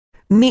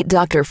Meet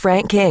Dr.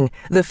 Frank King,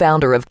 the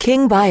founder of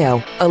King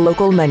Bio, a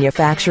local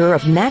manufacturer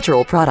of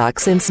natural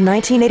products since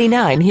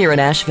 1989 here in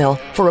Asheville.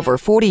 For over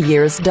 40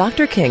 years,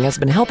 Dr. King has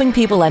been helping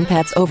people and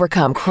pets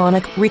overcome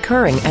chronic,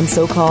 recurring, and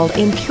so-called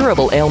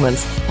incurable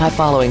ailments by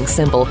following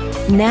simple,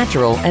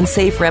 natural, and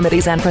safe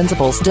remedies and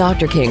principles.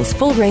 Dr. King's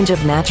full range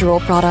of natural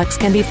products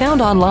can be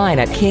found online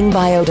at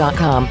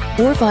kingbio.com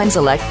or find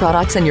select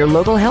products in your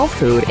local health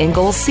food,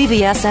 Ingles,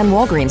 CVS, and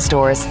Walgreens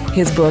stores.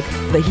 His book,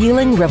 The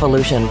Healing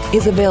Revolution,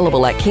 is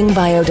available at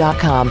kingbio.com,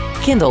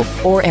 Kindle,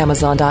 or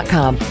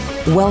Amazon.com.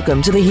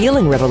 Welcome to the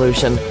Healing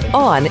Revolution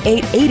on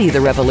 880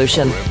 The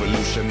Revolution.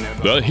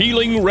 The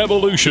Healing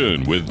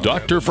Revolution with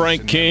Dr.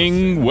 Frank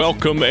King.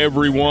 Welcome,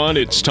 everyone.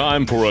 It's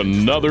time for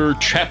another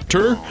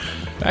chapter.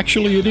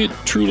 Actually, it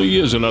truly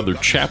is another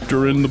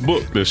chapter in the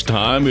book this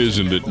time,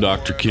 isn't it,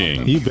 Dr.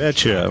 King? You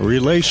betcha.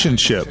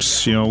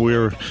 Relationships. You know, we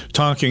were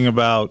talking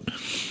about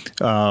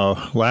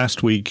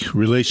last week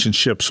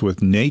relationships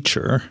with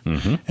nature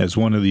as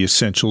one of the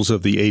essentials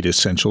of the 8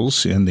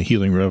 essentials in the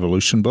Healing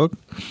Revolution book.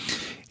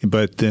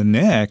 But the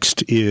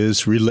next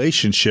is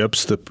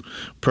relationships,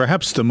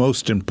 perhaps the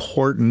most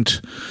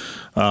important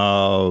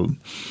of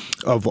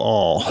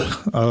all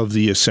of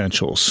the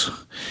essentials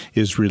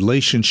is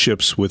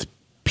relationships with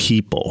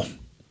people.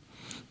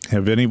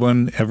 Have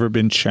anyone ever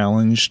been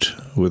challenged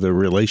with a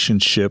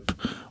relationship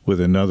with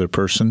another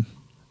person?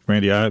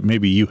 Randy,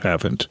 maybe you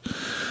haven't.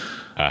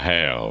 I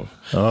have.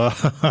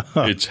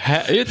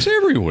 It's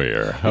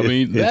everywhere. I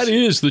mean, that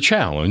is the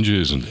challenge,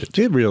 isn't it?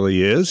 It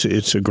really is.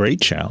 It's a great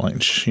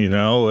challenge. You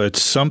know,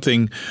 it's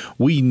something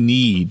we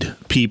need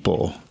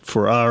people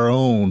for our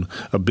own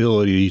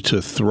ability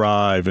to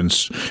thrive and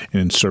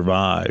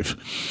survive.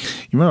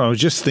 You remember, I was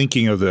just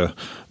thinking of the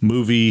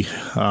movie,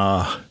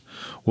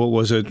 what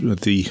was it,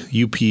 with the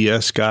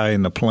UPS guy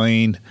in the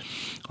plane?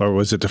 Or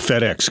was it the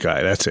FedEx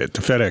guy? That's it,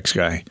 the FedEx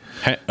guy.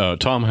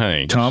 Tom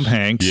Hanks. Tom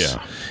Hanks.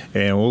 Yeah.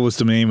 And what was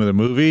the name of the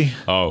movie?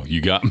 Oh,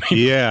 you got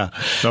me. Yeah.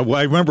 Well,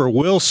 I remember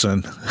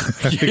Wilson.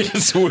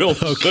 Yes,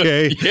 Wilson.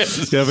 Okay.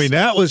 Yes. I mean,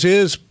 that was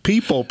his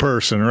people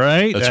person,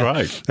 right? That's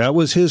right. That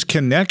was his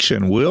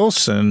connection.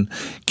 Wilson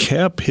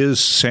kept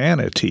his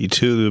sanity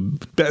to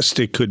the best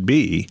it could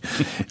be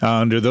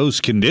under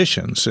those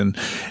conditions. And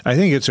I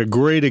think it's a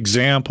great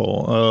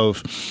example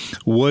of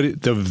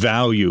what the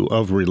value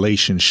of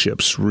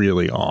relationships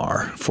really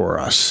are for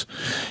us.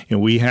 You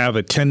know, we have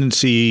a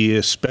tendency,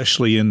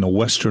 especially in the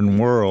Western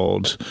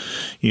world,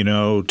 you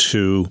know,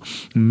 to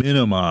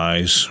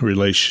minimize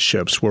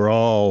relationships. We're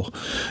all,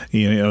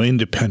 you know,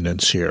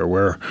 independents here.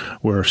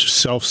 We're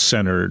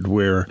self-centered.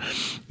 We're,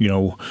 you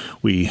know,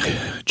 we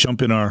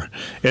jump in our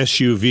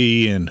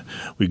SUV and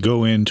we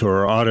go into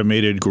our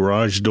automated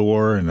garage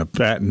door and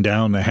batten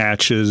down the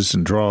hatches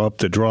and draw up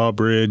the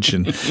drawbridge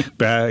and,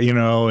 you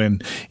know,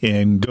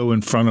 and go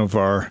in front of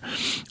our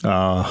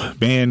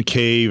man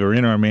cave or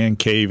in our man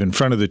cave in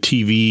front of the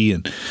TV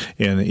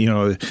and you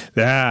know,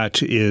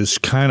 that is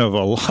kind of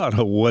a lot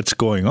of what's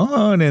going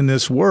on in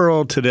this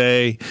world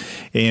today.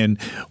 And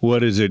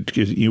what is it?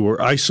 We're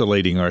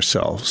isolating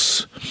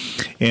ourselves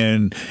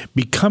and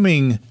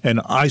becoming an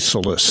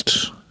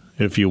isolist,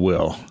 if you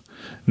will,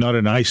 not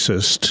an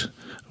ISIST.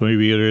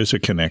 Maybe there is a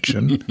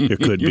connection. It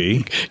could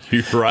be.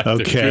 You're right.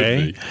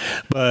 Okay.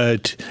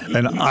 But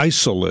an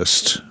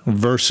isolist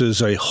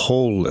versus a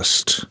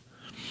holist.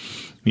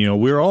 You know,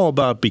 we're all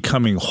about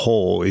becoming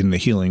whole in the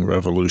Healing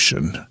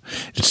Revolution.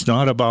 It's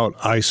not about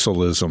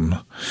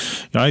isolism.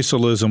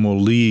 Isolism will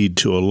lead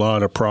to a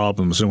lot of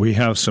problems, and we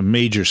have some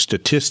major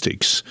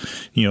statistics,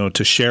 you know,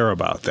 to share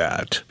about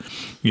that.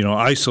 You know,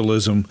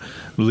 isolism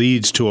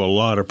leads to a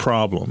lot of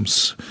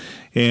problems.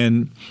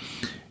 And,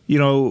 you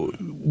know,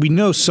 we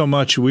know so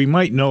much. We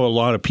might know a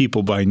lot of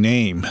people by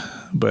name,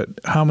 but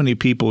how many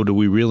people do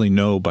we really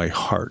know by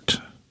heart?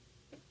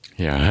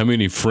 Yeah, how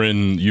many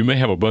friends? You may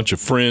have a bunch of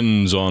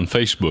friends on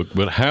Facebook,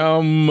 but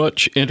how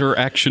much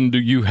interaction do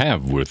you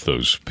have with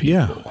those people?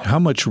 Yeah, how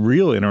much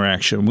real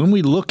interaction? When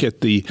we look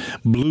at the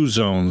blue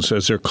zones,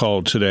 as they're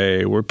called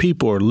today, where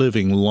people are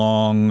living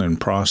long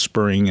and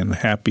prospering and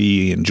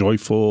happy and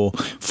joyful,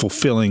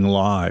 fulfilling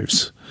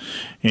lives,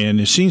 and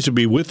it seems to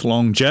be with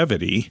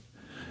longevity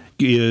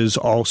is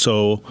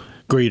also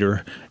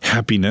greater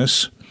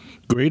happiness,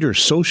 greater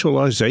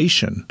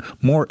socialization,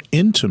 more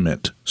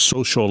intimate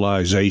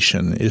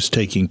socialization is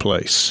taking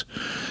place.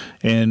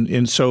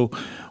 And so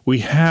we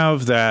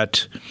have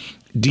that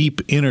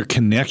deep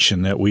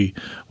interconnection that we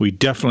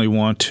definitely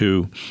want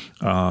to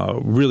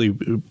really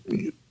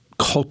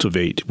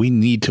cultivate. We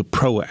need to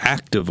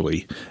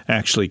proactively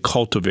actually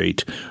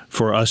cultivate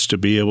for us to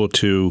be able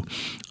to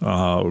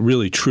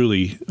really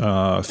truly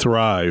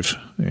thrive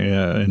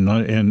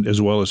and as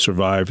well as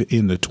survive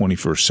in the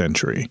 21st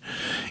century.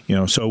 You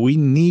know, so we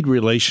need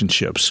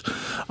relationships.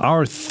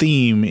 Our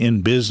theme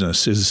in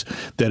business is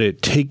that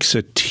it takes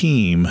a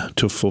team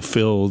to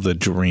fulfill the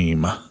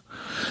dream.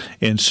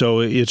 And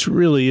so it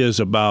really is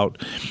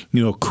about,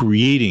 you know,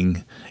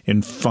 creating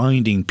and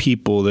finding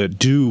people that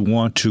do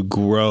want to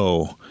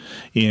grow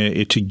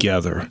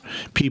together,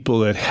 people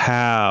that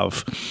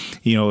have,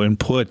 you know, and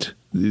put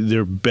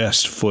their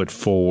best foot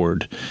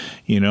forward,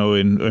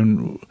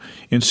 and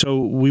so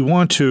we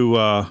want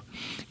to,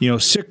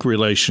 sick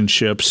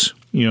relationships,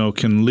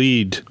 can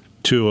lead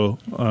to,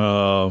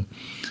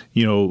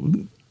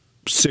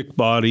 sick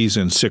bodies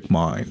and sick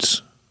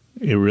minds.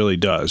 It really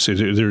does.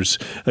 There's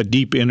a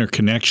deep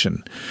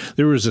interconnection.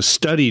 There was a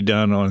study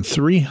done on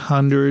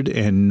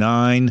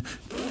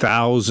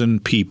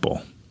 309,000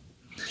 people,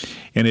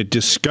 and it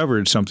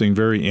discovered something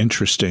very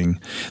interesting,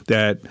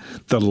 that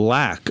the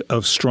lack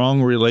of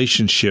strong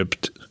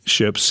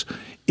relationships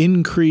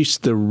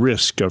increased the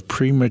risk of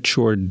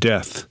premature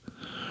death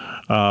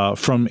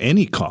from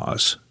any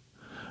cause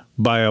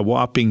by a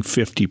whopping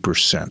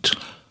 50%.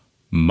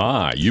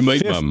 My, you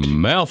made my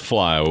mouth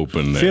fly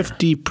open there.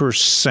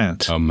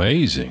 50%.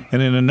 Amazing.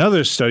 And in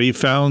another study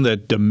found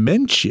that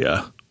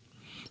dementia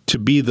to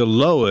be the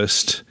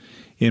lowest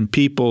in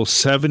people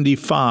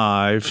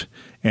 75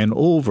 and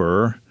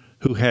over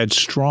who had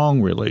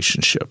strong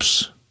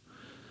relationships.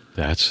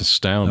 That's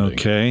astounding.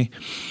 Okay.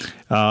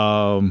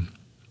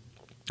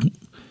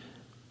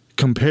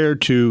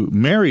 Compared to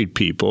married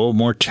people,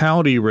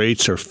 mortality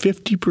rates are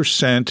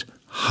 50%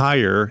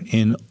 higher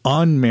in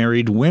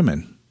unmarried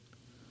women.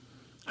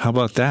 How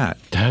about that?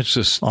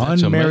 That's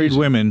unmarried amazing.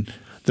 Women,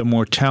 the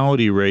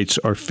mortality rates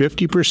are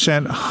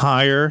 50%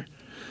 higher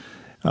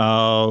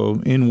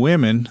in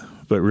women,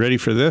 but ready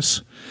for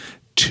this?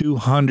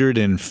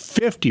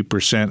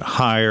 250%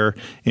 higher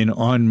in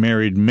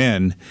unmarried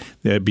men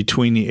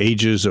between the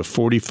ages of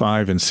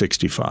 45 and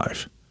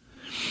 65.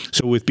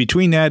 So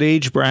between that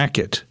age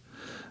bracket,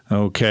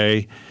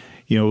 death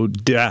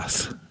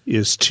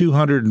is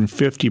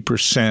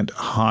 250%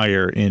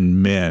 higher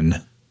in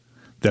men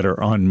that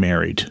are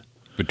unmarried.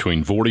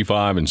 Between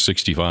 45 and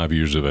 65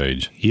 years of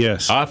age.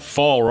 Yes. I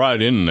fall right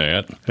in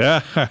that,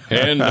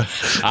 and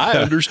I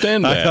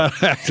understand that.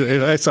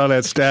 I saw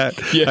that stat.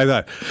 Yeah. I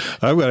thought,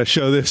 I'm going to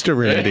show this to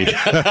Randy.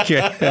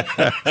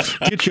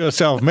 Get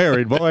yourself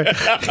married, boy.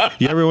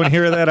 You everyone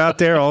hear that out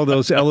there? All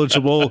those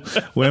eligible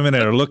women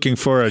that are looking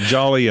for a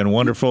jolly and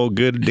wonderful,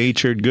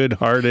 good-natured,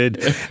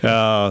 good-hearted,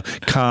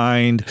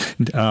 kind,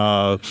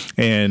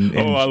 and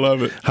I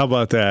love it. How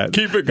about that?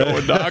 Keep it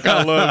going, Doc.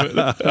 I love it.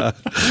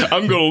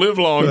 I'm going to live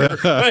longer.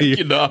 Thank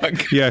you,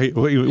 Doc. Yeah.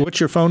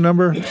 What's your phone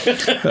number?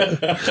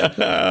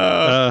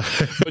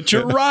 But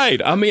you're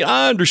right. I mean,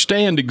 I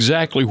understand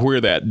exactly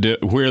where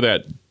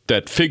that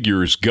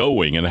figure is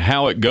going and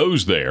how it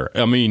goes there.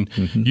 I mean,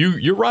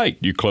 you're right.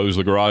 You close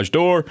the garage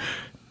door,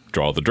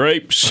 draw the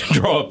drapes,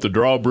 draw up the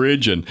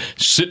drawbridge, and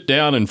sit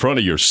down in front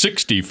of your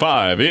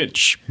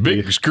 65-inch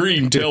big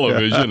screen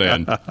television,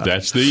 and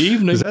that's the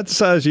evening. Is that the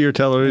size of your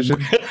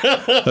television?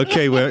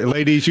 Okay, well,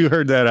 ladies, you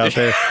heard that out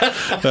there.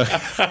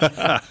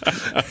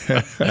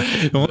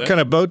 What kind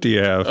of boat do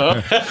you have?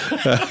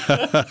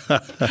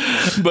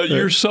 But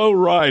you're so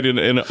right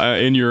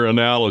in your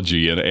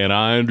analogy, and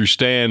I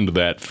understand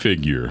that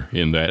figure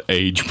in that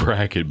age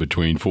bracket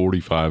between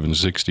 45 and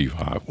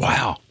 65.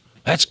 Wow.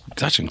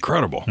 That's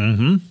incredible.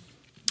 Mm-hmm.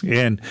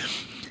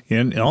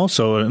 And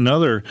also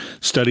another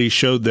study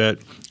showed that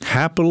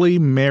happily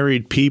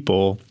married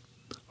people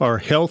are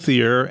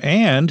healthier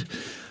and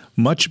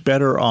much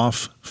better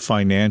off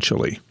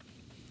financially.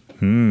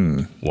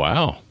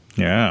 Wow.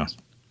 Yeah.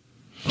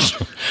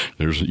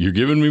 You're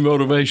giving me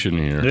motivation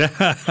here.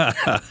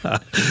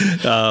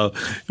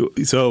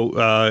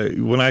 So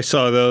when I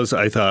saw those,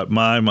 I thought,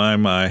 my.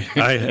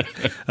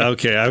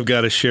 I've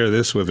got to share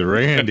this with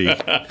Randy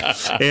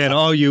and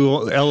all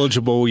you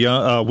eligible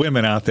young,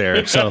 women out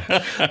there. So,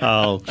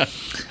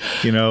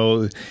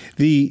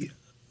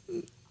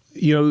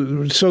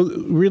 so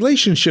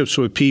relationships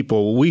with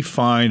people, we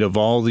find of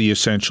all the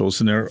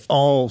essentials, and they're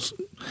all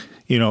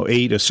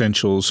 8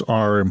 essentials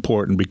are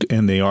important,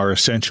 and they are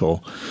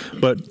essential.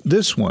 But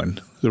this one,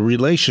 the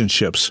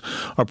relationships,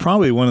 are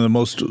probably one of the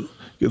most,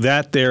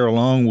 that there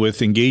along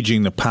with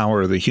engaging the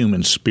power of the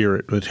human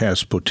spirit that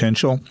has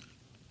potential.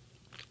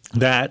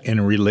 That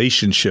and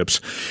relationships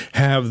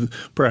have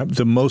perhaps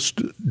the most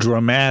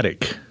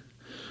dramatic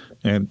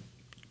and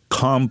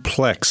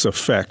complex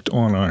effect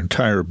on our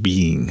entire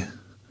being.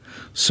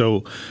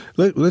 So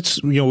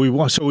let's we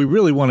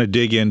really want to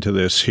dig into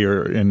this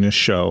here in this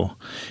show,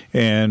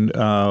 and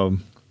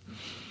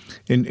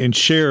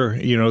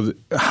share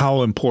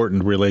how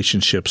important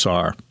relationships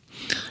are.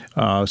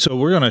 So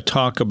we're going to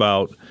talk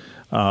about.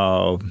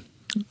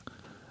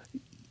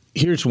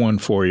 Here's one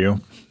for you.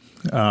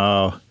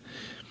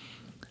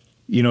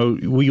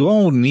 We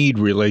all need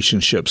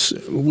relationships.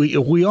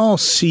 We all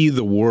see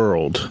the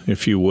world,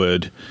 if you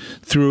would,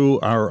 through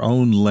our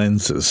own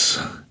lenses.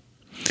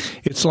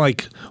 It's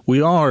like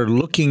we are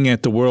looking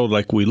at the world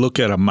like we look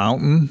at a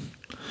mountain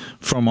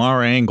from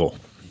our angle.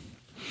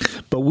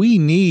 But we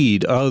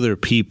need other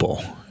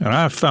people, and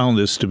I've found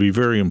this to be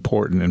very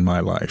important in my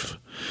life,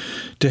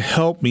 to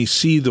help me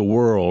see the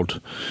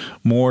world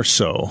more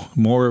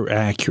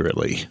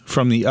accurately,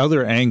 from the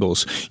other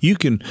angles. You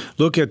can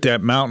look at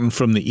that mountain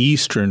from the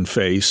eastern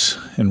face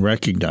and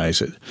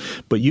recognize it,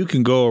 but you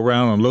can go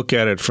around and look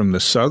at it from the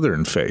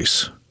southern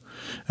face,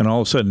 and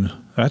all of a sudden,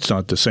 that's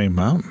not the same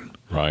mountain.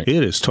 Right.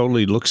 It is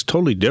looks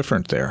totally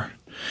different there.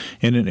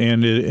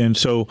 And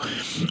so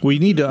we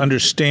need to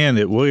understand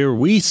that where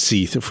we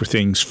see for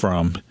things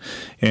from,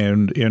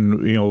 and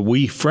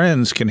we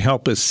friends can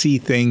help us see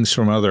things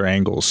from other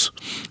angles,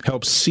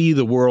 help see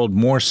the world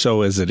more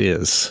so as it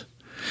is.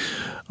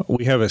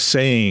 We have a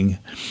saying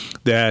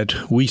that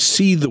we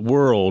see the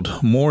world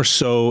more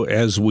so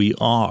as we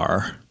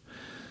are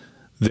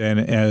than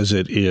as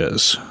it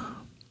is,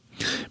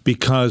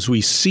 because we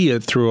see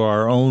it through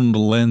our own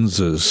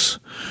lenses.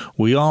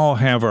 We all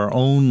have our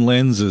own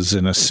lenses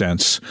in a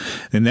sense,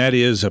 and that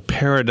is a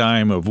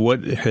paradigm of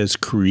what has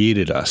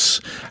created us,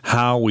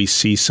 how we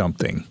see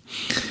something.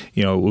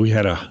 We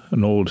had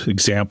an old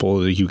example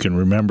that you can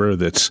remember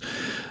that's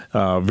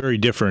very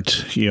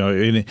different.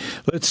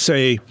 Let's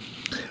say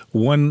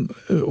one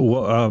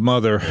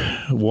mother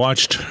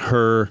watched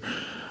her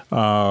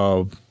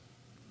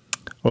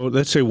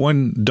let's say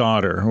one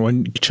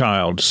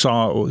child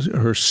saw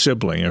her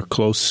sibling, a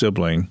close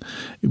sibling,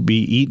 be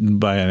eaten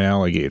by an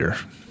alligator.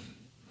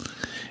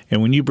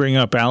 And when you bring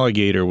up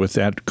alligator with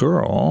that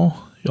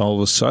girl, all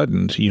of a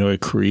sudden,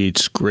 it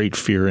creates great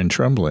fear and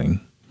trembling.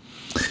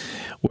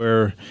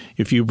 Where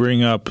if you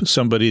bring up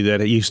somebody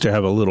that used to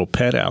have a little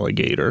pet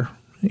alligator,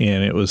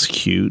 and it was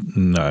cute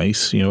and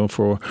nice,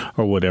 or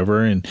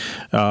whatever. And,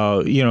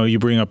 you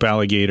bring up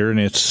alligator and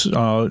it's,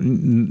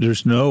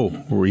 there's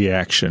no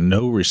reaction,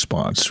 no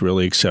response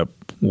really, except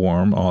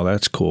warm. Oh,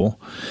 that's cool.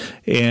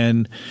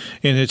 And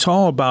it's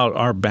all about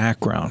our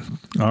background,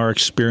 our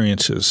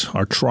experiences,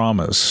 our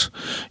traumas,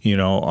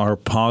 our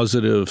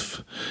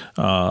positive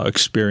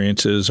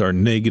experiences, our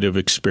negative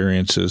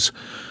experiences,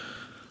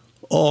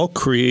 all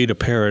create a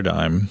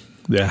paradigm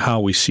that how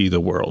we see the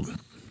world.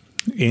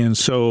 And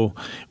so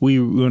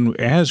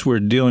as we're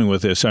dealing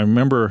with this, I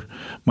remember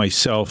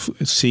myself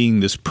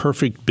seeing this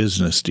perfect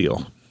business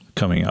deal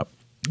coming up,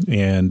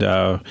 and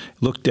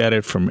looked at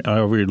it from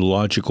every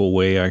logical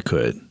way I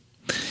could.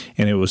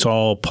 And it was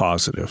all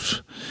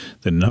positive.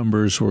 The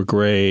numbers were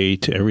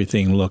great.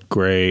 Everything looked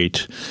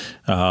great.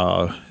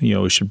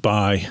 We should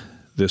buy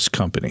this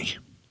company.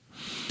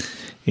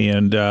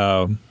 And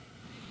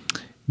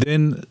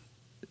then,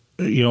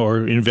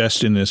 or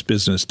invest in this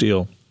business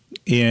deal.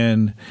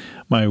 And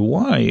my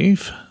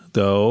wife,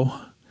 though,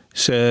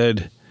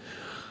 said,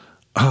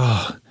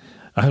 I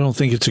don't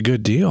think it's a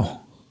good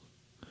deal.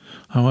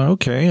 I went,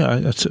 okay,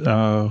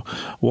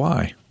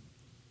 why?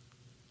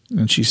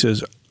 And she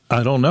says,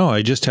 I don't know.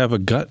 I just have a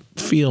gut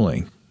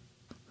feeling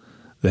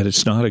that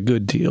it's not a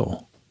good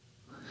deal.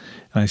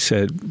 And I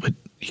said, but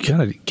you got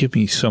to give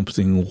me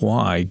something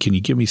why. Can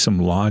you give me some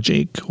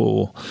logic?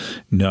 Well,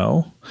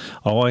 no.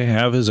 All I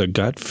have is a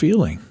gut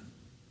feeling.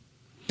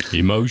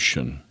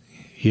 Emotion.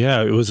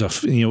 Yeah, it was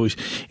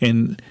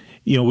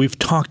we've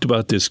talked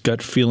about this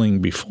gut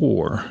feeling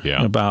before.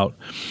 Yeah. About,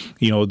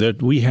 that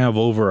we have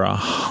over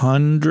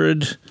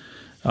 100.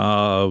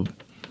 I'm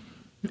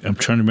trying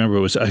to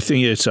remember. I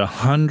think it's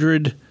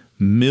 100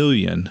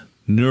 million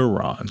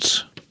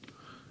neurons.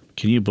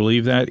 Can you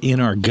believe that? In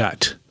our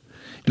gut.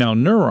 Now,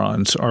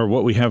 neurons are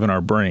what we have in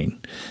our brain.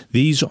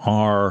 These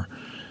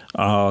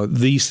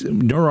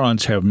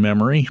neurons have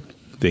memory.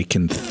 They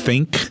can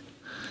think.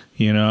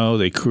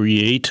 They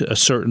create a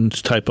certain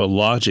type of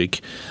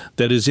logic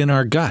that is in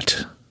our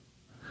gut.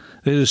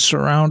 It is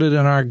surrounded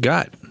in our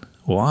gut.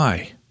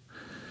 Why?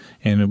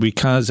 And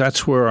because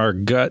that's where our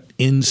gut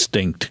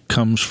instinct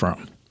comes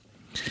from.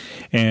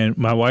 And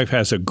my wife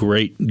has a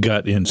great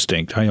gut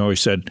instinct. I always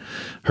said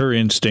her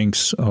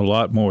instinct's a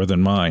lot more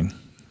than mine.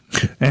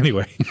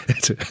 Anyway,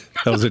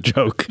 that was a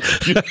joke.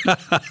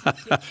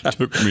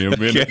 Took me a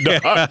minute,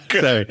 Doc.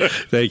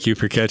 Thank you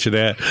for catching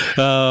that.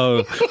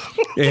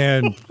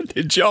 And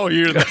did y'all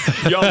hear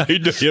that? Y'all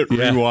need to hit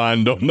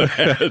rewind on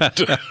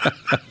that.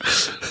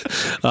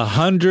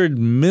 100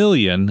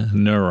 million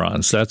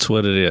neurons. That's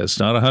what it is.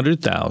 Not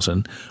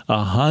 100,000.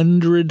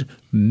 100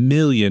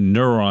 million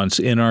neurons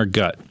in our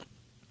gut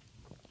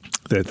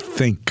that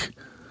think.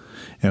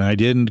 And I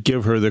didn't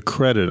give her the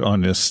credit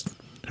on this.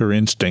 Her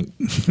instinct.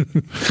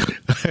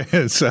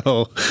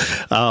 So,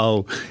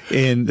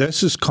 and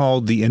this is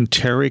called the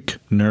enteric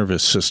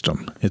nervous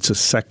system. It's a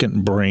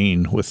second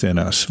brain within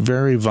us,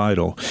 very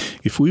vital.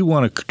 If we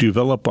want to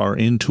develop our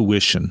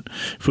intuition,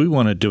 if we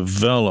want to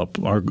develop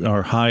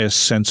our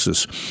highest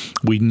senses,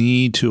 we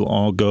need to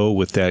all go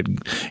with that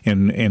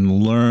and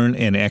learn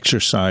and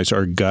exercise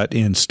our gut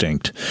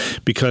instinct.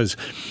 Because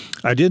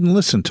I didn't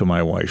listen to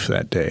my wife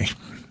that day.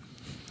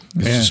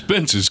 The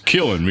suspense is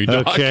killing me,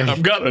 Doc. Okay.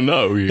 I've got to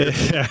know here.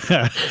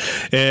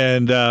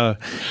 And I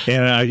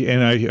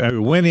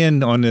went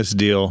in on this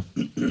deal,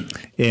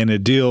 and the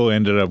deal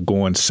ended up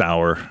going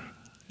sour.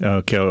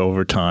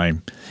 Over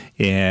time,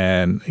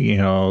 and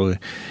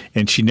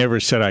and she never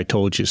said I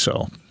told you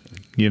so.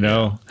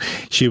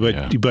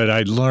 But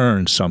I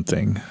learned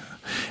something,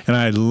 and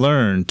I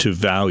learned to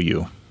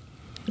value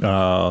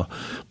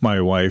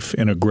my wife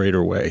in a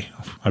greater way.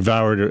 I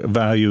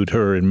valued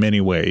her in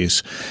many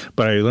ways,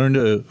 but I learned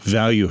to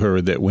value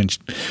her that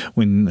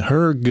when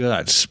her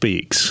gut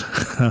speaks,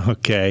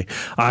 okay,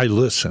 I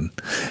listen,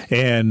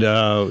 and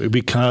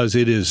because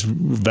it is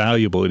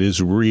valuable, it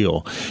is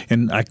real,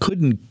 and I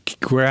couldn't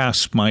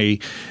grasp my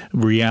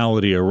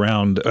reality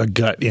around a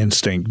gut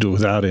instinct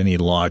without any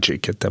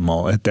logic at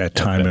that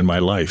time in my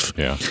life.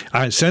 Yeah.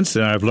 Since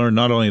then, I've learned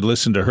not only to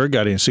listen to her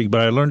gut instinct,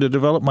 but I learned to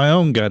develop my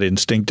own gut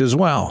instinct as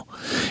well,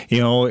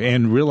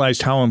 and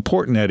realized how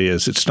important that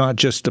is. It's not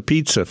just the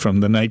pizza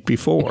from the night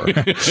before,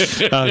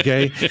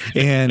 okay?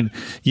 And,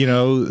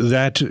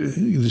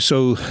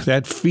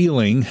 that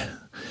feeling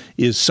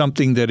is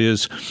something that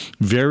is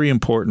very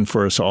important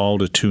for us all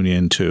to tune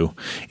into,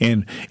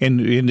 and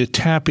to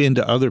tap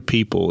into other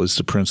people is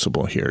the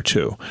principle here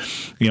too.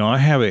 I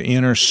have an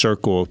inner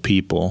circle of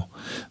people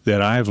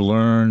that I've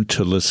learned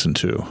to listen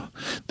to,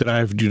 that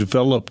I've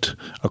developed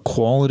a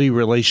quality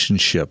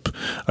relationship,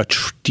 a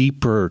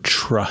deeper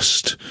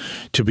trust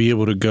to be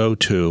able to go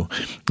to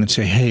and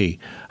say, hey,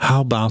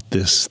 how about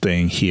this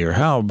thing here?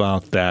 How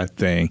about that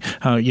thing?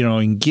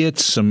 And get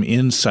some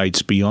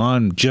insights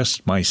beyond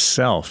just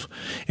myself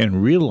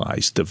and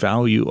realize the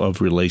value of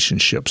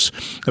relationships,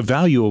 the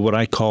value of what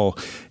I call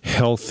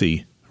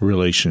healthy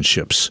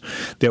relationships,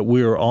 that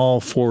we're all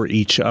for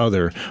each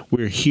other.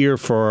 We're here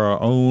for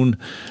our own,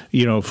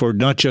 for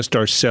not just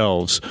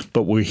ourselves,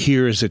 but we're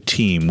here as a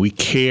team. We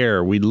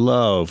care, we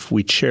love,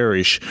 we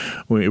cherish,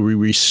 we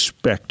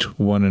respect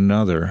one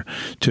another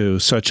to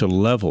such a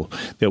level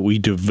that we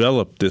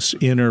develop this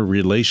inner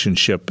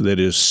relationship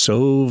that is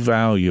so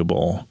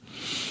valuable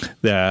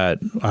that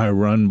I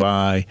run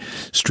by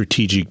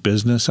strategic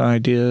business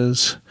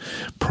ideas,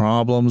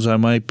 problems I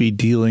might be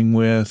dealing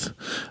with,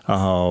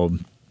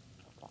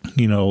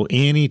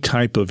 any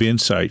type of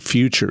insight,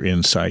 future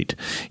insight,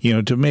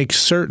 to make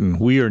certain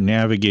we are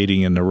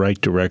navigating in the right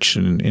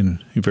direction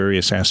in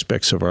various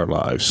aspects of our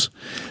lives.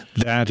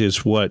 That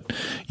is what,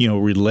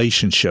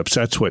 relationships,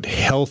 that's what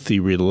healthy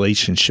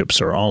relationships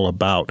are all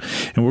about.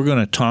 And we're going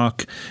to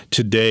talk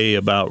today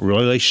about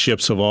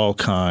relationships of all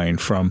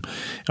kind, from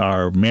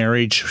our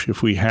marriage,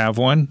 if we have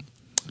one,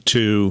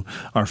 to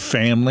our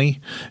family,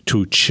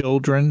 to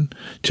children,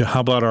 to how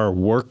about our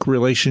work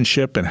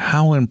relationship and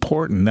how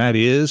important that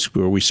is,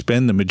 where we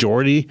spend the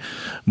majority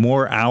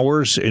more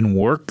hours in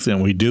work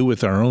than we do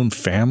with our own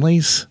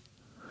families.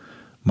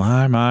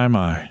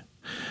 My.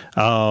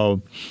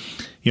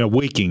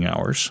 Waking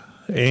hours.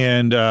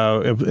 And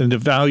the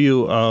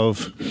value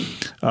of,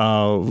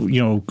 how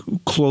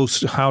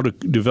to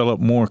develop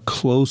more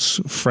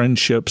close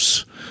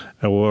friendships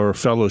or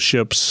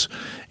fellowships,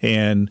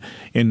 and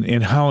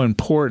how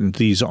important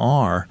these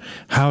are,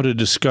 how to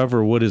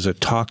discover what is a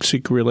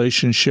toxic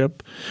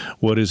relationship,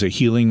 what is a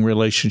healing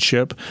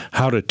relationship,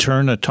 how to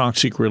turn a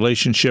toxic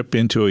relationship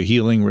into a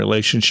healing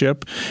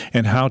relationship,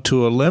 and how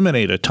to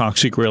eliminate a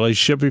toxic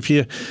relationship if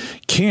you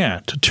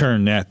can't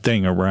turn that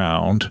thing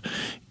around.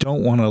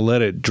 Don't want to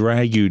let it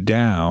drag you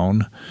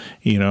down.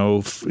 We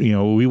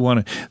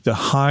want to, the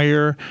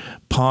higher,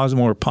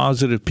 more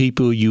positive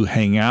people you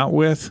hang out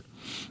with,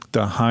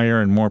 the higher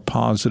and more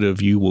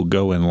positive you will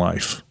go in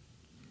life.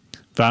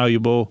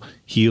 Valuable,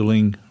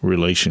 healing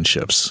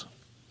relationships.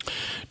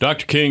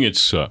 Dr. King,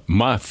 it's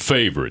my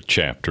favorite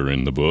chapter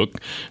in the book,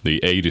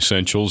 The 8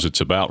 Essentials. It's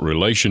about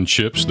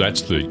relationships.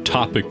 That's the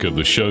topic of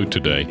the show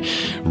today.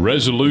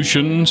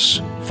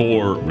 Resolutions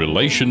for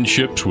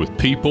relationships with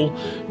people.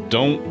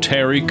 Don't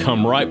tarry.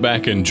 Come right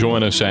back and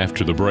join us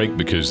after the break,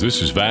 because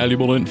this is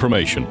valuable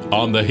information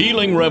on the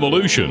Healing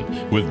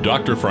Revolution with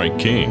Dr. Frank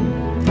King.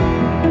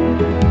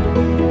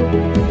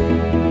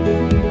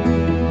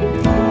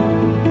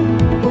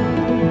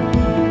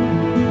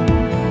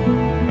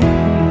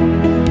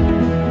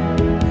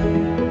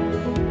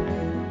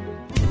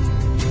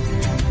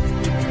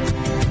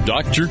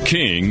 Dr.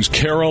 King's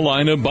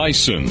Carolina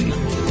Bison.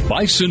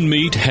 Bison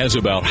meat has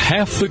about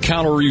half the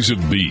calories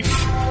of beef,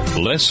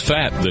 less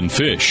fat than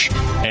fish,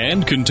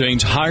 and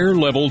contains higher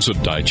levels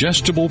of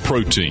digestible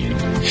protein.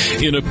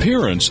 In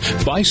appearance,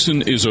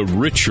 bison is a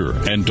richer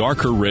and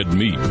darker red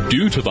meat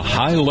due to the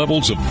high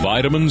levels of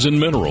vitamins and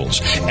minerals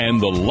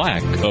and the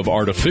lack of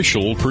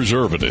artificial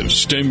preservatives,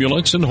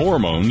 stimulants, and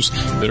hormones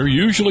that are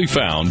usually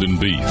found in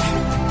beef.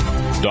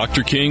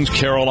 Dr. King's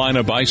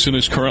Carolina Bison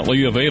is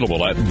currently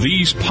available at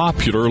these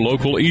popular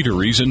local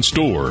eateries and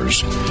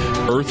stores: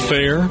 Earth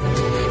Fare,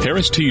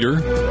 Harris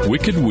Teeter,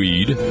 Wicked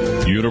Weed,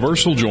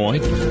 Universal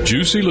Joint,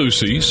 Juicy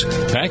Lucy's,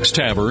 Pax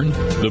Tavern,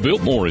 the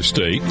Biltmore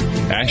Estate,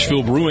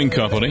 Asheville Brewing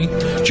Company,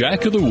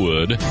 Jack of the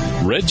Wood,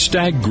 Red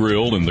Stag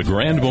Grill and the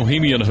Grand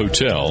Bohemian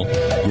Hotel,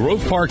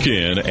 Grove Park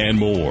Inn, and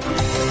more.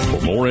 For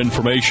more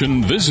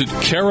information, visit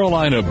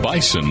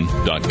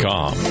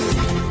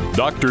carolinabison.com.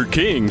 Dr.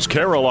 King's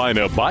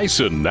Carolina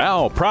Bison,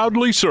 now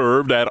proudly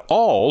served at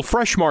all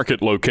Fresh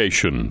Market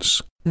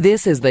locations.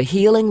 This is the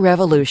Healing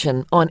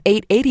Revolution on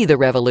 880 The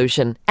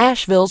Revolution,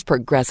 Asheville's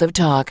Progressive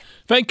Talk.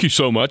 Thank you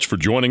so much for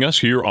joining us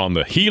here on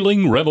the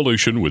Healing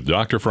Revolution with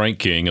Dr. Frank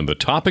King. And the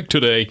topic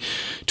today,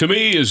 to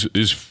me,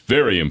 is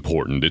very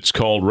important. It's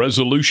called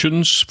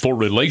Resolutions for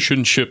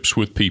Relationships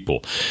with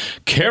People.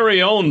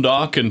 Carry on,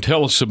 Doc, and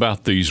tell us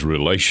about these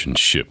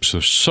relationships.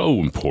 They're so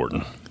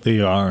important. They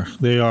are,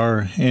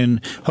 and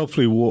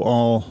hopefully we'll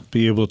all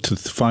be able to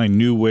find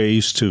new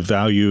ways to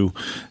value,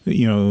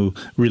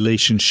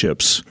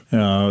 relationships,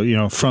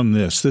 from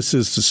this. This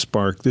is the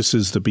spark. This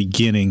is the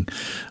beginning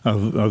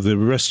of the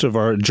rest of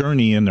our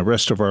journey and the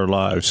rest of our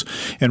lives.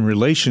 And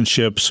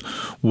relationships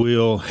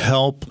will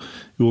help,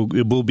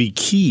 it will be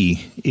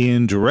key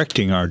in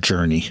directing our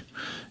journey.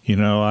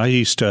 I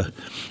used to,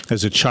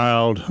 as a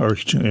child,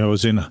 I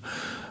was in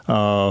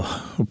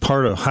a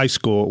part of high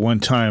school at one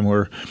time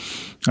where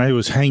I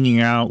was hanging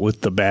out with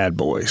the bad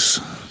boys.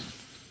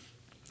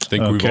 I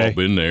think we've all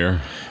been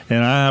there.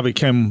 And I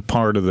became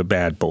part of the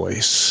bad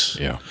boys.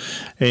 Yeah.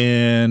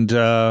 And,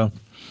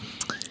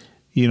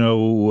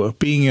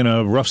 being in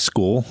a rough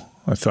school,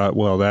 I thought,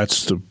 well,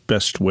 that's the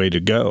best way to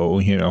go,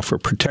 for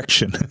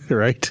protection,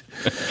 right?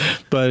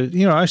 But,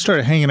 I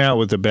started hanging out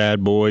with the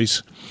bad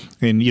boys.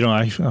 And,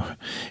 I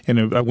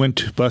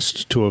went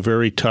bused to a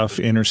very tough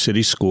inner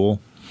city school.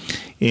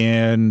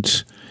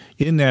 And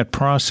in that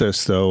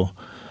process, though,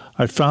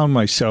 I found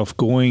myself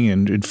going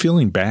and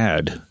feeling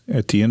bad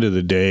at the end of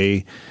the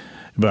day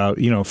about,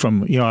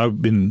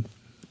 I've been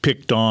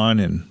picked on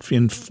and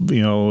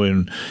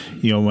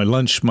my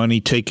lunch money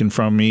taken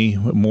from me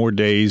more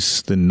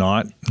days than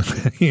not,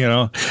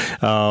 and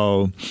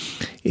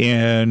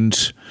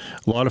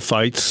a lot of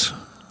fights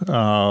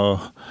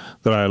that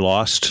I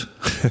lost.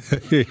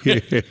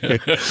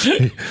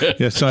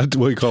 It's not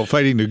what we call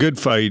fighting the good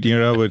fight,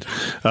 but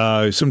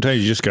sometimes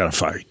you just got to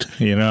fight,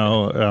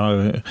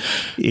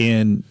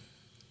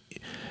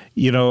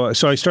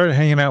 so I started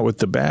hanging out with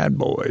the bad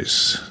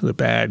boys, the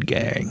bad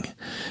gang,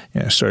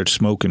 and I started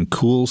smoking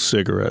Cool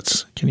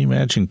cigarettes. Can you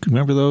imagine?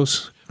 Remember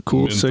those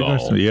Cool menthol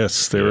cigarettes?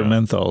 Yes, they were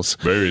menthols.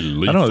 Very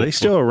lethal. I don't know. Are they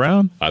still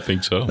around? I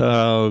think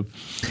so.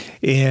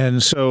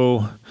 And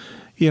so,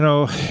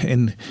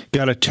 and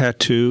got a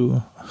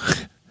tattoo,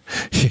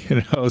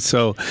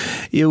 so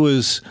it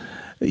was,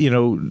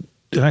 and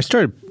I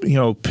started,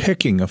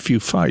 picking a few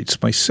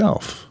fights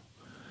myself.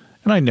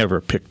 And I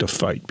never picked a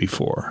fight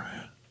before.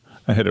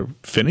 I had to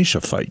finish a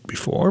fight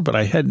before, but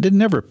I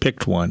never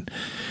picked one.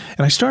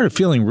 And I started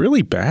feeling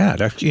really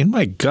bad in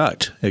my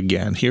gut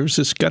again. Here's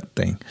this gut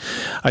thing.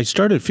 I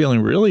started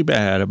feeling really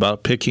bad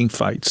about picking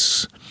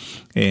fights.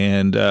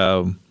 And,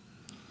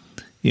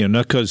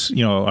 not because,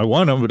 I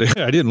won them, but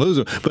I didn't lose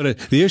them. But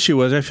the issue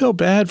was I felt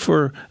bad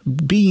for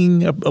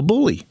being a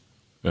bully.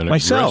 An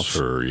myself.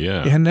 Aggressor,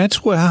 yeah. And that's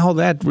how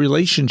that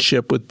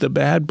relationship with the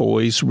bad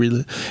boys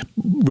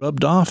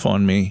rubbed off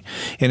on me.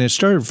 And it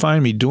started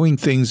finding me doing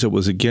things that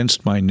was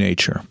against my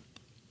nature.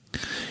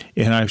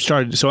 And I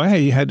started, so I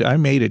had to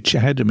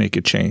make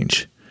a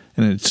change.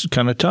 And it's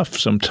kind of tough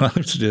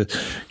sometimes to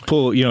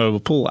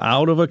pull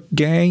out of a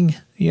gang,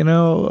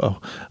 a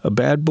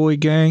bad boy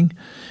gang.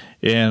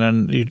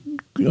 And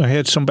I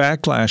had some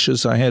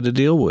backlashes I had to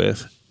deal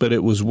with, but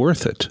it was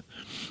worth it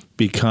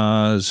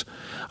because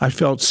I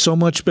felt so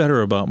much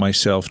better about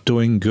myself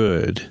doing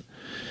good,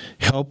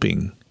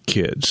 helping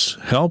kids,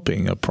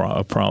 helping a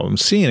problem,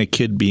 seeing a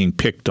kid being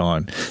picked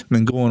on, and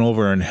then going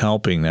over and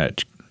helping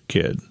that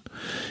kid.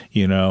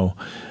 I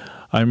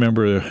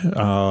remember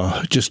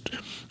just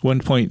one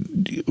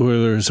point where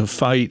there was a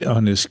fight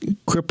on this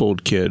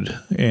crippled kid,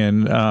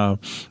 and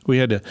he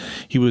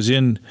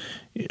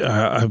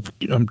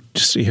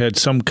had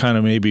some kind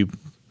of maybe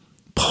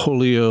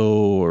polio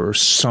or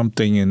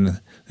something, and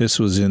this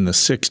was in the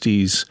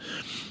 60s.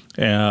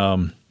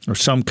 Or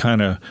some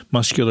kind of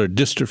muscular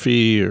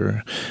dystrophy,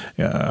 or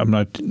I'm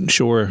not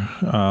sure.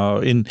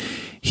 And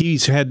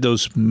he's had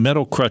those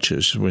metal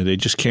crutches where they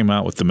just came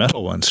out with the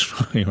metal ones,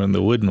 and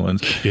the wooden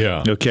ones.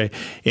 Yeah. Okay.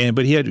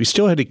 But he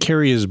still had to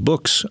carry his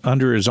books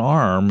under his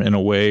arm in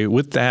a way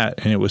with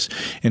that,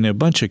 and a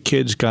bunch of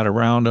kids got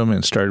around him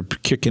and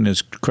started kicking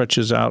his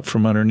crutches out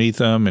from underneath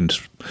him, and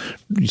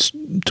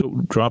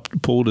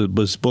pulled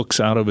his books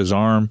out of his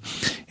arm,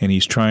 and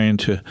he's trying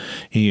to.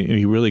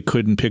 He really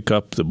couldn't pick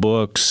up the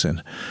books,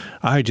 and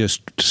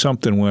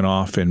something went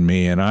off in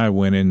me, and I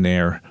went in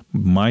there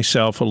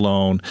myself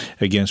alone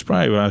against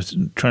probably, I was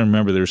trying to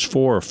remember, there's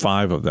 4 or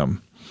 5 of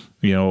them,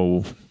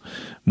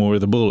 more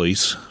of the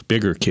bullies,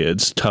 bigger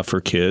kids,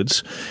 tougher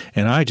kids,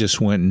 and I just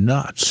went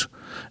nuts.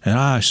 And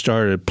I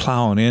started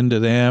plowing into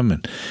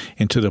them,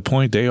 and to the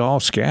point they all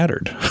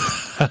scattered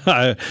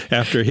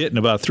after hitting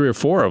about 3 or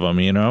 4 of them,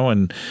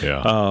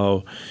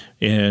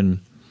 and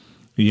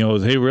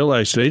they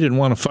realized they didn't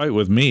want to fight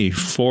with me.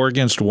 4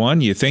 against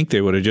 1, you think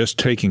they would have just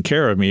taken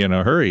care of me in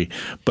a hurry.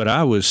 But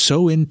I was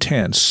so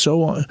intense,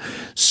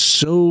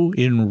 so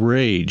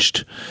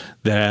enraged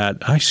that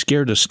I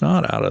scared the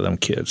snot out of them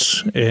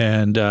kids,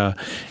 and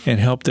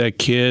helped that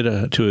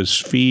kid to his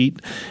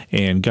feet,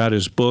 and got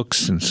his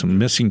books and some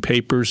missing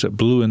papers that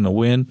blew in the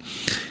wind,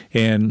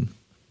 and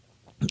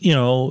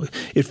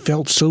it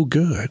felt so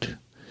good.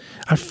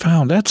 I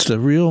found that's the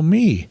real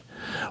me.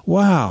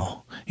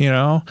 Wow.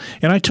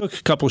 And I took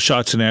a couple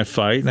shots in that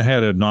fight, and I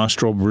had a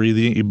nostril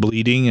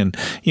bleeding, and,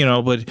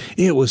 but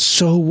it was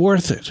so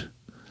worth it,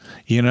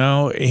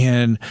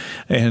 and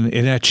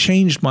that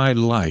changed my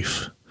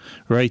life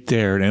right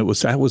there. And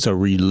that was a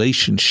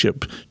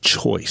relationship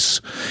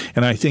choice.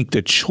 And I think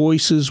the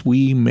choices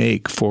we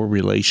make for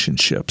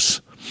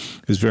relationships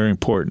is very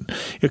important.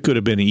 It could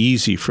have been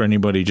easy for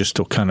anybody just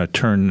to kind of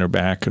turn their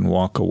back and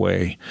walk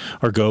away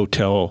or go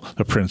tell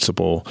the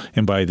principal,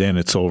 and by then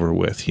it's over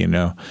with,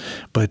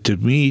 But to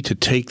me, to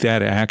take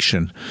that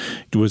action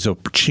was a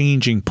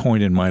changing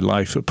point in my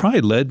life. It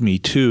probably led me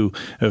to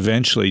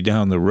eventually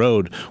down the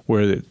road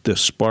where the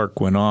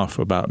spark went off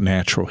about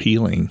natural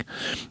healing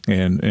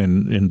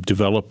and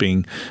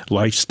developing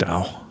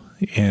lifestyle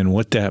and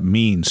what that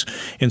means.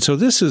 And so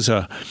this is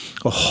a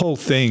whole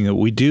thing that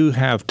we do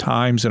have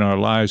times in our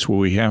lives where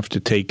we have to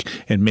take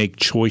and make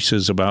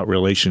choices about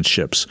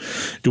relationships.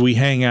 Do we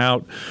hang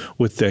out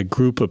with that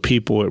group of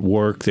people at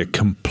work that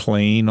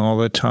complain all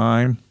the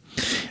time?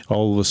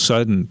 All of a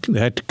sudden,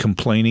 that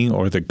complaining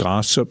or the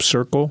gossip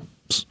circle,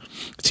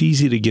 it's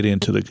easy to get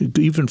into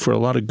even for a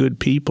lot of good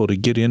people, to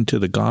get into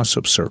the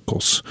gossip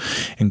circles.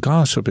 And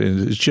gossip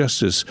is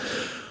just as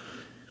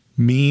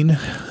mean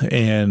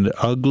and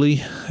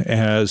ugly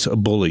as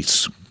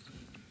bullies.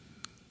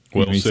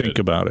 Well when you said. Think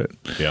about it.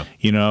 Yeah.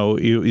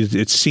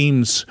 It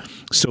seems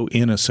so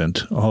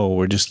innocent. Oh,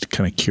 we're just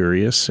kind of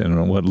curious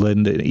and what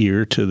lend an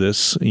ear to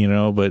this,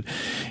 but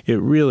it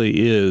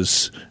really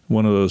is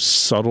one of those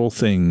subtle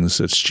things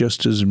that's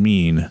just as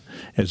mean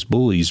as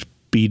bullies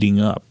beating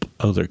up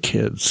other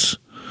kids.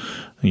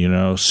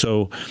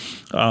 So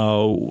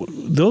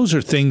those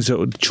are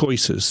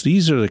choices.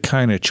 These are the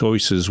kind of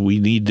choices we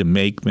need to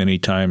make many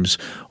times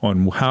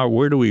on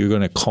where do we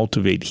going to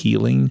cultivate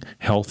healing,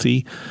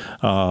 healthy,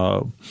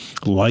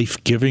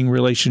 life-giving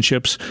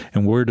relationships,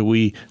 and where do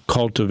we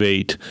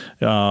cultivate,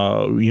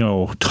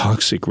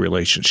 toxic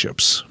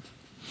relationships.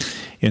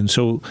 And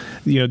so,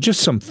 just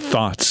some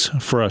thoughts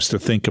for us to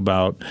think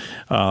about.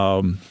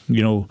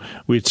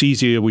 It's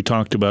easy, we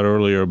talked about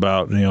earlier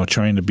about,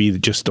 trying to be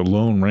just a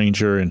lone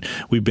ranger, and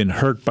we've been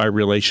hurt by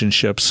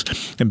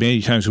relationships, and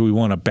many times we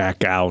want to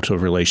back out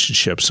of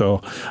relationships.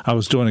 So I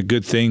was doing a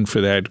good thing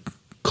for that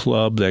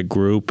club, that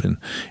group, and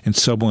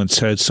someone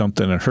said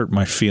something that hurt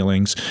my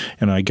feelings,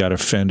 and I got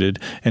offended,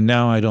 and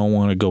now I don't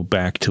want to go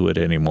back to it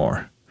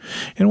anymore.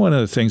 And one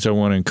of the things I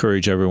want to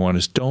encourage everyone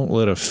is don't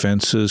let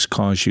offenses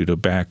cause you to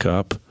back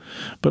up,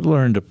 but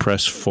learn to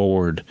press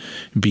forward,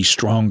 be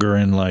stronger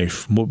in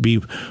life,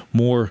 be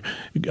more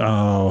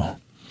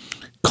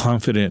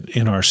confident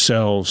in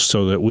ourselves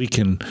so that we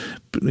can,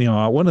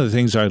 one of the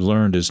things I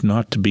learned is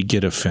not to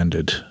get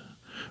offended.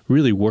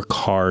 Really work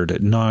hard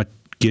at not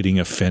getting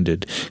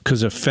offended,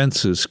 because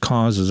offenses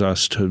causes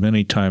us to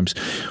many times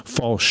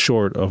fall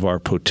short of our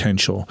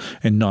potential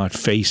and not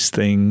face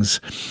things.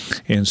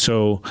 And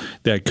so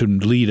that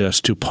could lead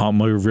us to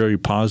very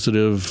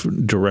positive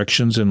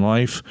directions in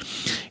life.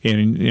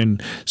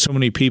 And so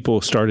many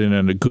people started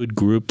in a good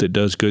group that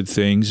does good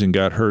things and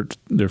got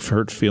their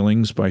hurt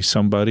feelings by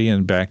somebody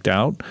and backed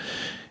out.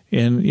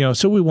 And,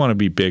 so we want to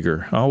be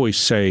bigger. I always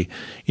say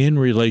in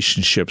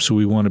relationships,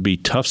 we want to be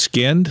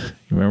tough-skinned.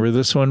 You remember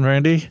this one,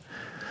 Randy?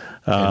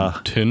 And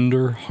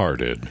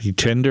tender-hearted.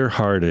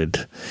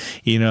 Tender-hearted.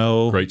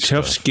 Great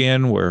tough stuff.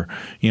 Skin where,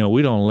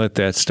 we don't let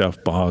that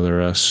stuff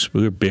bother us.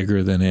 We're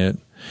bigger than it.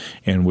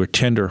 And we're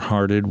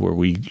tender-hearted where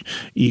we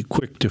eat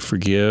quick to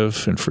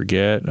forgive and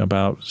forget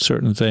about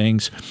certain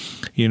things,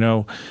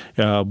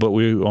 but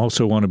we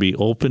also want to be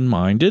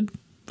open-minded,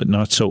 but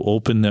not so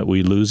open that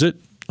we lose it.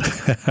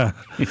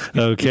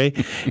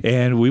 Okay?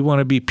 And we want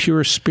to be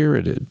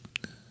pure-spirited.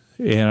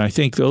 And I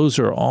think those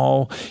are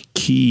all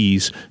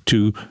keys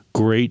to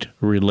great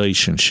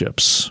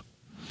relationships.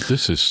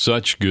 This is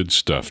such good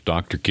stuff,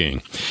 Dr.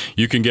 King.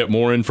 You can get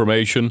more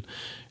information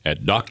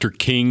at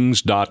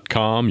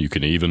drkings.com. You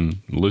can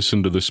even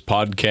listen to this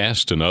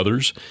podcast and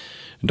others.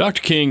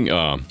 Dr. King,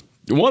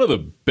 one of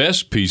the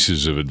best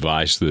pieces of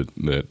advice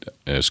that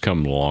has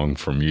come along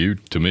from you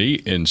to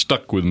me and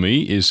stuck with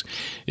me is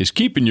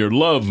keeping your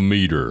love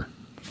meter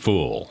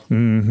full.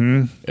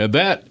 Mm-hmm. And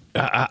that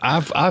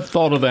I've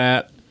thought of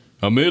that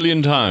a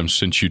million times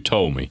since you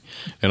told me,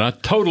 and I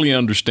totally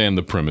understand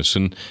the premise.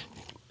 And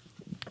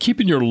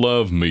keeping your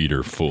love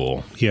meter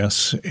full.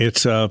 Yes,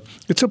 it's a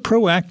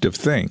proactive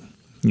thing.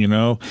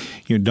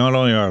 Not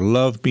only our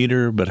love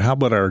meter, but how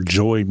about our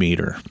joy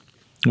meter?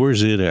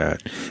 Where's it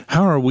at?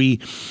 How are we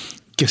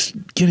just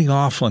getting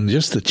off on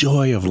just the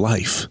joy of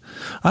life?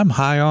 I'm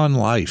high on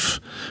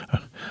life.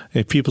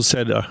 If people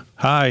said,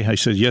 hi, I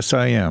said, yes,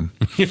 I am.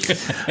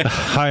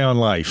 High on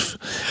life.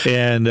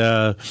 And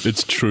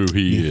it's true,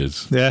 he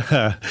is.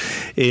 Yeah.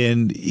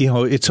 And,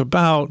 it's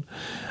about,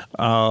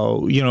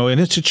 and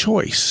it's a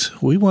choice.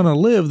 We want to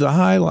live the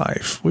high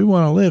life. We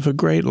want to live a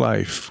great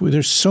life.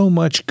 There's so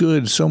much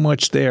good, so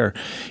much there.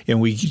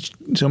 And we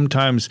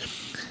sometimes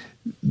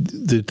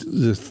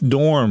the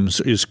norms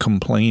is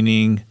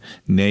complaining,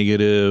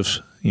 negative,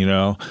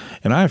 And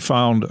I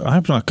found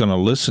I'm not going to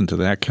listen to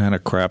that kind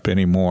of crap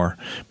anymore.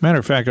 Matter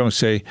of fact, I'm going to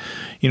say,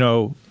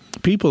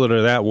 people that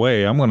are that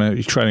way, I'm going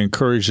to try to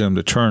encourage them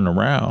to turn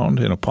around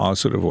in a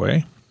positive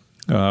way.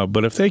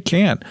 But if they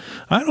can't,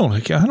 I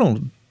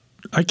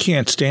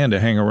can't stand to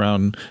hang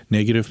around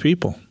negative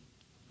people.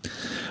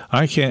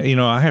 I can't,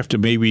 I have to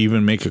maybe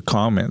even make a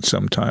comment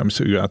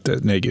sometimes about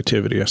that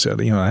negativity. I said,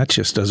 that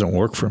just doesn't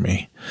work for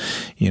me.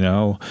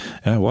 Why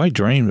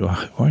bring,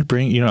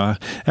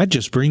 that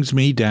just brings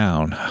me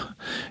down.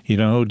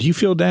 Do you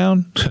feel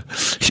down?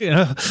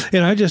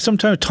 And I just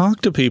sometimes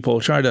talk to people,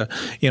 try to,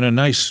 in a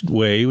nice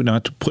way,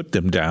 not to put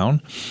them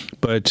down,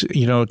 but,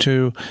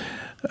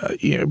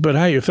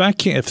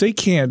 if they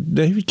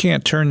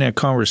can't turn that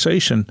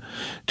conversation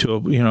to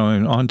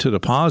and onto the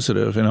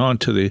positive and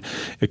onto the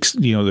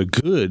the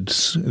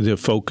goods to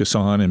focus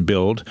on and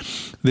build,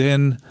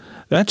 then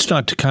that's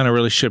not the kind of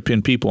relationship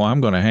in people I'm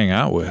going to hang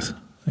out with.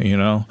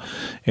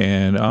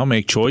 And I'll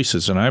make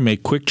choices, and I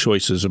make quick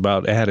choices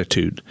about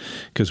attitude,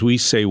 because we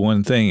say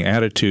one thing: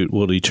 attitude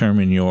will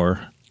determine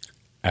your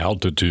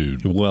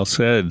altitude. Well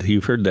said.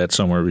 You've heard that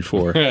somewhere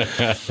before.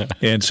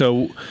 And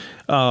so.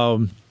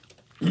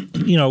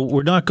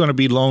 We're not going to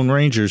be Lone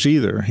Rangers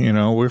either.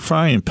 We're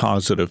finding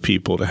positive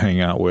people to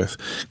hang out with,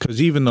 because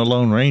even the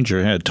Lone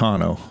Ranger had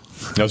Tano.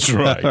 That's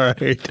right. All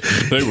right.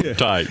 They were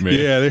tight, man.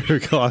 Yeah, they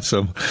were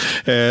awesome.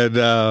 And,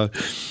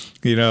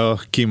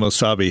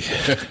 Kimosabi.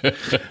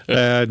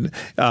 And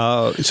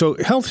so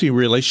healthy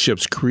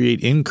relationships create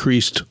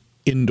increased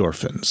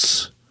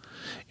endorphins.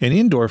 And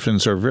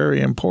endorphins are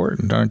very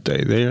important, aren't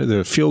they? They're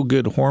the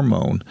feel-good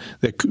hormone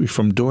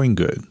from doing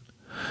good.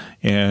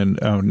 And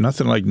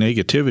nothing like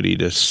negativity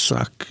to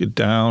suck it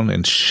down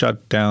and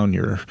shut down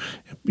your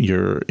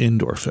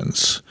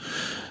endorphins.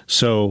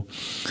 So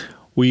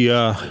we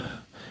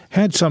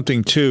had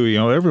something too.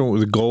 Everyone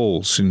with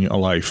goals in your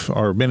life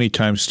are many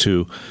times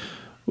to.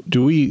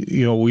 Do we?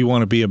 We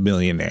want to be a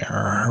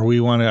millionaire. Or we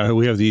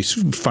have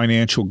these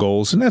financial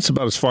goals, and that's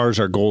about as far as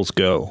our goals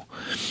go.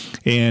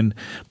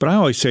 But I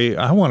always say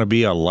I want to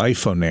be a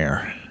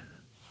life-onaire.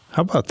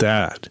 How about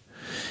that?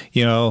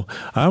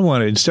 I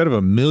want to, instead of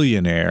a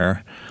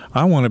millionaire,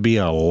 I want to be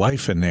a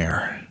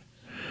life-onaire.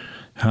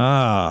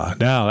 Now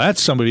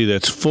that's somebody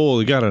that's full.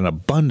 They got an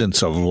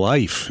abundance of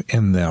life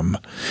in them.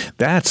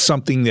 That's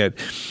something that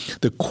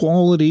the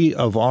quality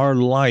of our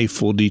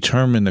life will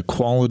determine the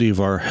quality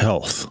of our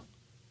health.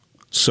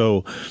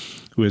 So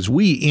as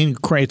we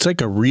increase, it's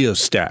like a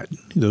rheostat.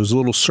 Those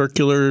little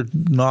circular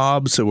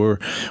knobs that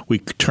we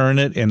turn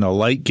it and the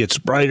light gets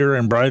brighter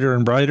and brighter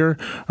and brighter,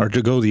 or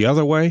to go the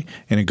other way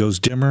and it goes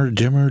dimmer,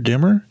 dimmer,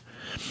 dimmer.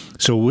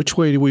 So which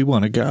way do we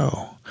want to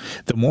go?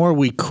 The more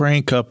we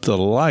crank up the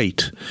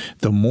light,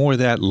 the more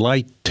that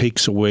light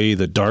takes away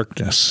the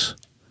darkness.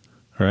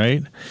 Right?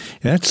 And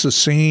that's the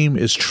same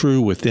is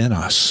true within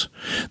us.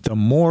 The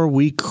more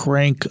we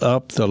crank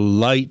up the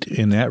light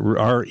in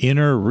our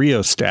inner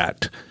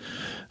rheostat,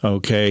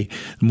 the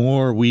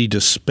more we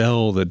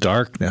dispel the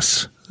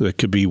darkness that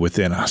could be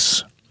within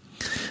us.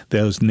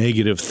 Those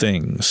negative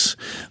things,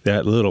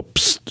 that little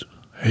psst,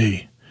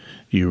 hey,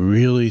 you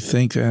really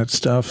think that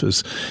stuff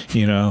is,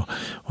 why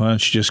don't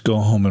you just go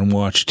home and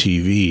watch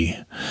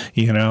TV?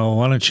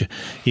 Why don't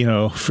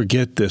you,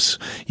 forget this?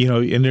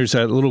 And there's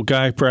that little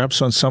guy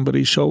perhaps on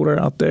somebody's shoulder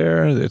out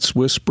there that's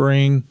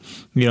whispering,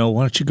 why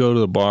don't you go to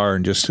the bar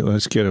and just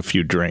let's get a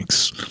few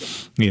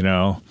drinks,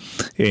 and,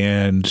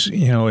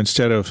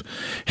 instead of,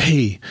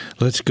 hey,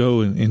 let's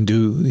go and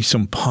do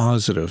some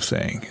positive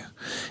thing.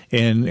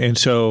 And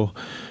so,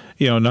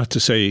 not to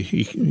say,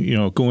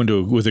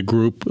 going with a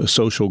group, a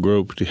social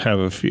group, to have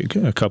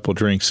a couple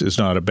drinks is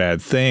not a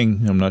bad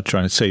thing. I'm not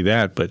trying to say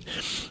that, but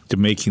to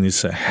making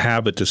this a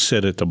habit to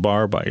sit at the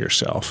bar by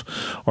yourself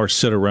or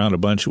sit around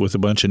with a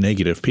bunch of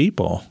negative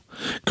people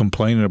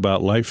complaining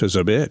about life as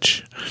a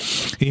bitch,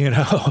 and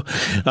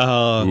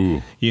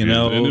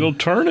it'll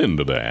turn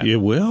into that. It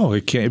will.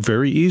 It can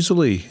very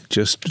easily.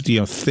 Just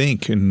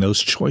think, and those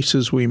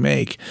choices we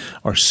make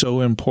are so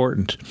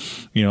important.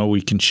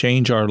 We can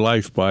change our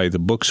life by the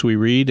books we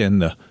read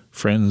and the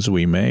friends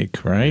we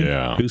make. Right?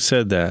 Yeah. Who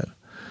said that?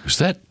 Was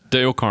that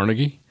Dale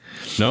Carnegie?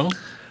 No,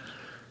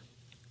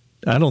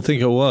 I don't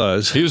think it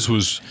was. His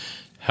was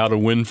How to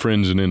Win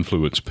Friends and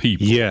Influence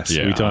People. Yes,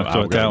 we talked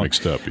about that one.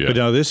 Mixed up, yeah. But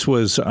now this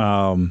was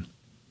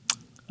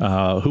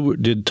who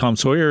did Tom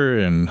Sawyer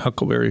and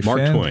Huckleberry Mark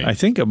Finn? Twain. I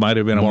think it might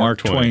have been a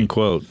Mark Twain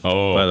quote.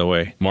 Oh, by the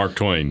way, Mark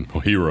Twain,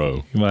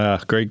 hero.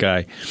 Great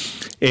guy.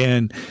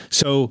 And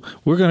so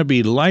we're going to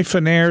be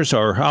life-onaires,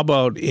 or how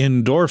about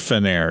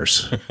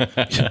endorphinaires?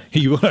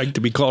 You would like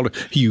to be called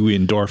you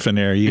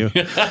endorphinaire, you?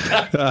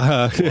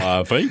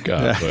 I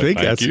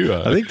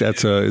think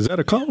that's is that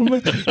a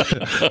compliment?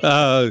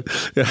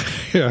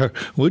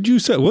 What'd you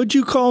say? What'd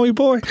you call me,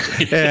 boy?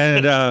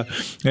 And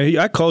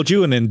I called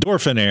you an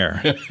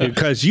endorphinaire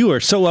because you are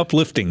so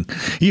uplifting.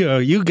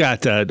 You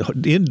got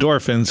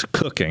endorphins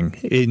cooking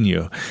in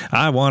you.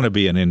 I want to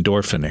be an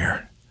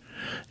endorphinaire.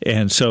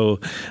 And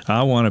so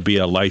I want to be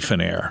a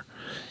life-onaire.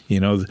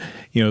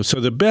 So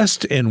the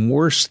best and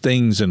worst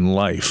things in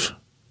life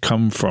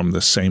come from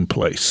the same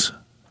place.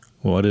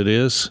 What it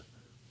is?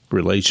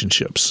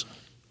 Relationships.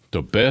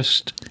 The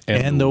best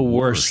and the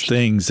worst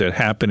things that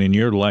happen in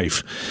your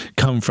life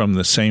come from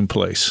the same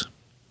place.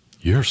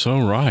 You're so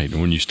right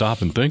when you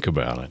stop and think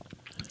about it.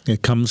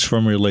 It comes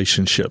from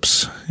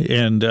relationships.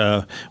 And,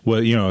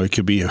 it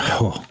could be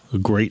a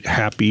great,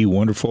 happy,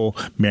 wonderful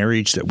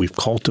marriage that we've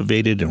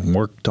cultivated and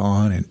worked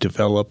on and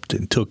developed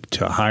and took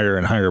to higher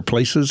and higher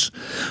places.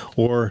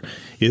 Or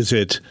is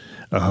it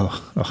a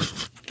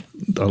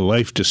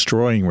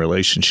life-destroying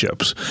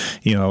relationships?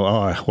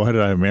 Why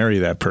did I marry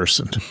that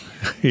person?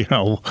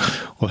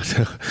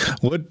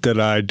 What did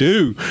I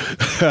do?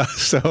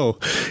 So,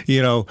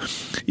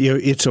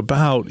 it's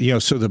about,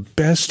 so the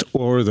best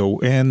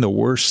and the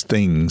worst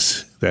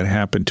things that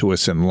happen to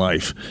us in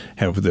life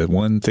have the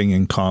one thing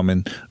in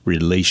common: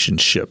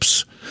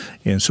 relationships.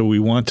 And so we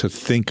want to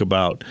think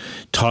about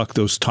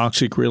those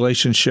toxic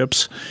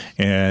relationships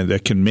and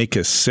that can make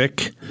us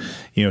sick.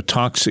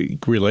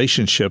 Toxic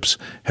relationships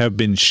have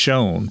been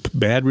shown,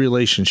 bad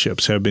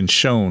relationships have been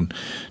shown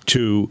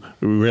to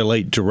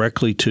relate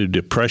directly to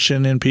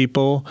depression in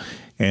people,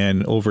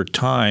 and over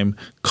time,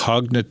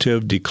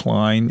 cognitive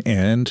decline,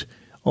 and,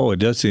 it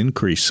does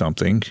increase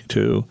something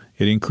too.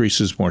 It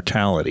increases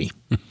mortality.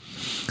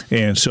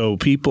 And so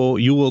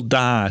you will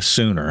die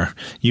sooner.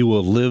 You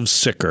will live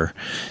sicker,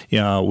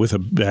 with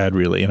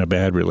in a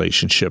bad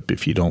relationship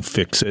if you don't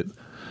fix it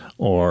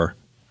or,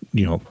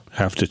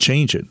 have to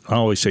change it. I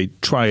always say,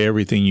 try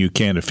everything you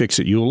can to fix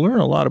it. You'll learn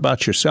a lot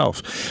about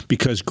yourself,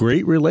 because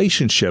great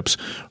relationships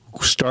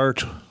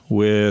start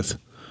with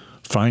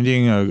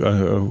finding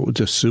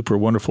a super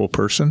wonderful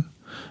person.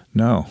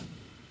 No.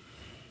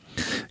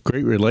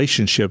 Great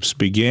relationships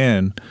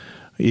begin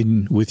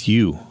with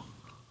you.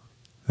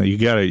 You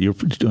got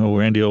it.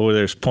 Randy over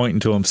there is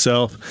pointing to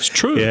himself. It's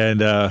true.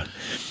 And,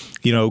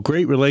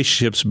 great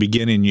relationships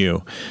begin in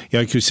you.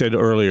 Like you said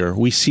earlier,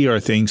 we see our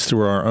things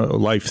through our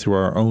life through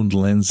our own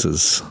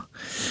lenses.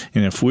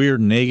 And if we're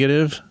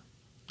negative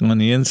on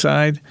the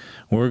inside,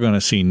 we're going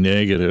to see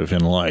negative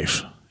in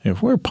life.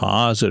 If we're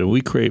positive,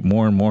 we create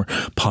more and more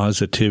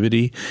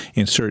positivity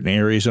in certain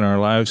areas in our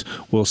lives,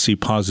 we'll see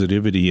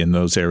positivity in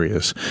those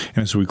areas.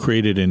 And as we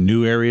create it in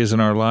new areas in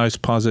our lives,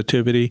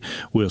 positivity,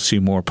 we'll see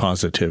more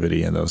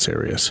positivity in those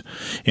areas.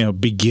 It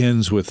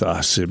begins with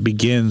us. It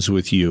begins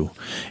with you.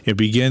 It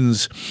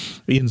begins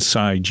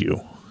inside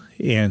you.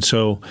 And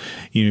so,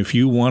 if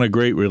you want a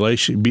great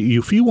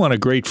if you want a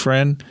great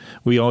friend,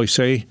 we always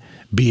say,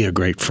 be a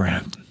great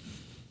friend.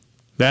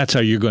 That's how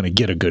you're going to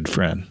get a good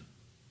friend.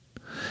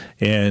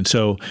 And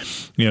so,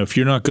 if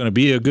you're not going to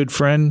be a good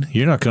friend,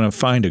 you're not going to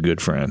find a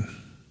good friend.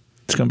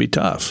 It's going to be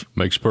tough.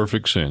 Makes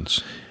perfect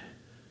sense.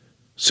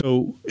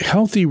 So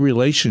healthy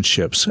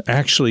relationships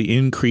actually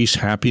increase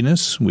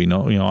happiness. We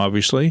know,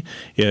 obviously.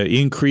 It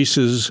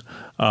increases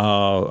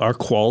our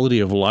quality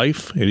of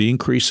life. It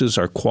increases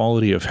our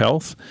quality of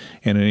health.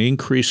 And it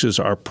increases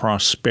our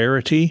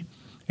prosperity.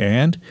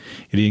 And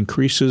it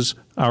increases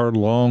our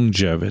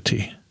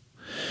longevity.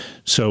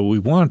 So we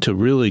want to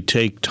really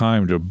take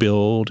time to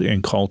build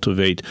and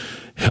cultivate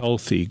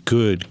healthy,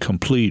 good,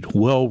 complete,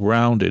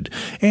 well-rounded,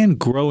 and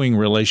growing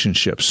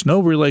relationships. No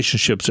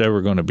relationship's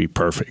ever going to be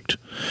perfect,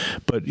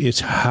 but it's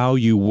how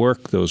you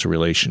work those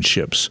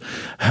relationships,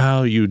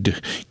 how you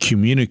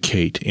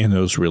communicate in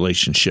those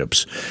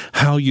relationships,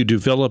 how you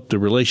develop the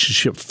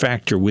relationship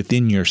factor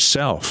within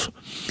yourself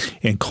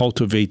and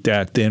cultivate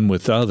that then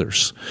with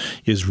others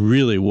is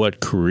really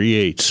what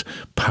creates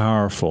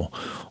powerful,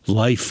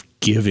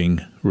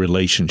 life-giving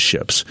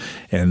relationships.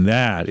 And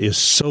that is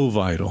so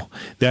vital.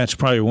 That's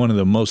probably one of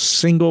the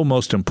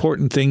most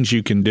important things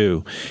you can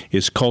do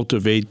is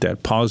cultivate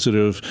that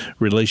positive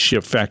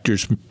relationship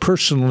factors,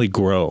 personally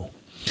grow.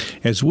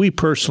 As we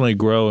personally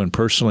grow and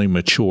personally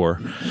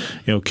mature,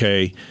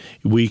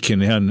 we can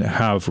then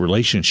have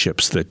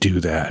relationships that do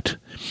that.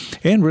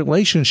 And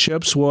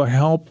relationships will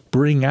help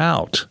bring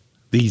out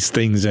these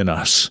things in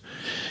us.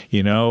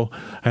 I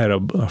had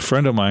a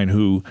friend of mine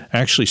who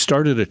actually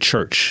started a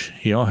church.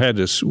 He had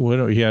this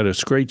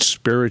great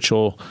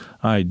spiritual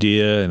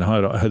idea and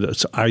had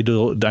this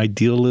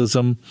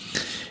idealism.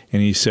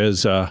 And he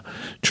says,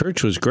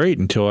 church was great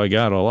until I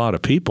got a lot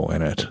of people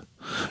in it.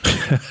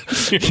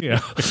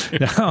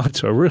 Now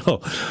it's a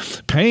real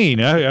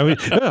pain.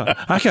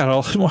 I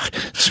got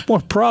more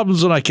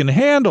problems than I can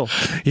handle.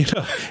 And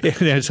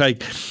it's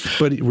like,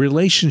 but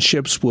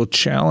relationships will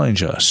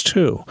challenge us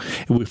too.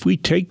 If we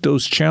take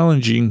those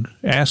challenging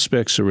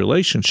aspects of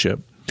relationship,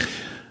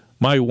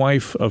 my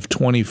wife of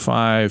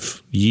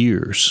 25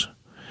 years,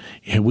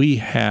 we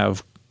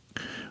have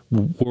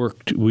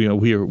worked.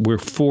 We're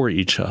for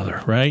each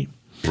other, right?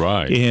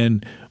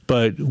 Right.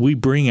 But we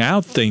bring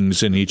out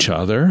things in each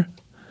other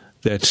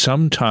that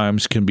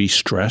sometimes can be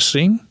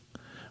stressing,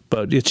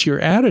 but it's your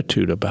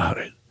attitude about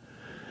it,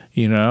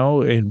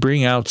 and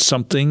bring out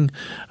something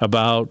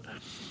about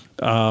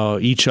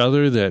each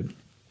other that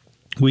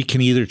we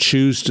can either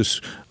choose to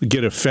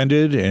get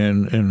offended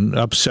and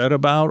upset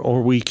about,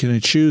 or we can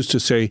choose to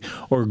say,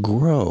 or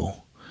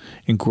grow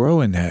in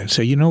that and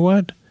say, you know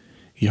what?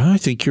 Yeah, I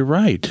think you're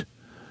right.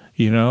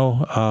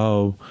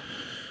 about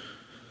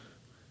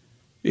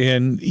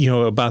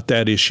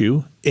that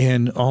issue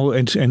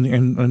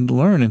and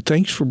learn. And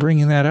thanks for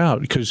bringing that out,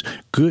 because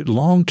good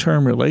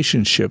long-term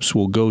relationships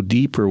will go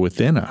deeper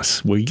within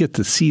us. We get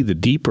to see the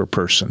deeper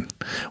person.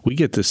 We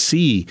get to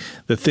see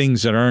the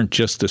things that aren't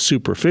just the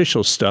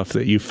superficial stuff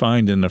that you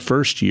find in the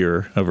first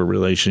year of a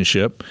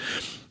relationship.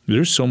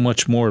 There's so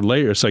much more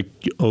layers. Like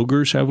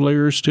ogres have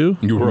layers too.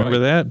 Remember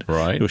that?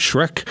 Right. It was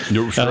Shrek.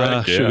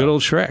 Shrek, yeah. Good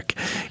old Shrek.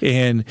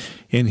 And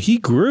he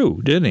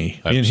grew, didn't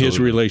he, Absolutely. in his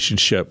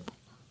relationship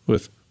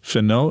with I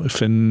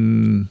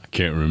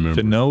can't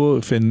remember.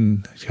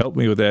 Help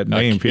me with that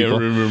name, people. I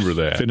can't remember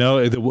that.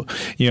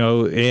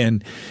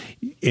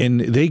 And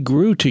they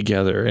grew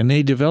together, and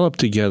they developed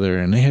together,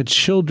 and they had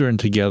children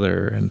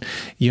together, and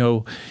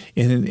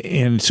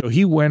so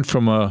he went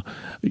from an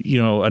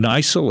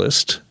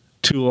isolist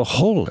to a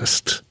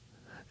holist,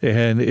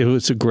 and it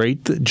was a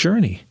great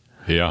journey.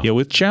 Yeah,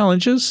 with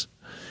challenges.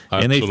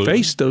 Absolutely. And they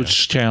faced those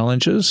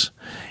challenges,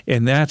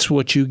 and that's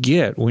what you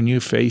get when you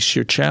face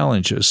your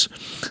challenges.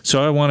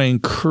 So I want to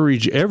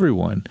encourage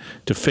everyone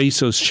to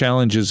face those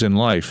challenges in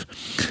life.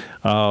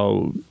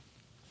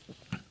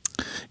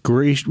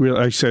 Great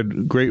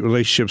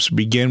relationships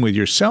begin with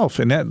yourself,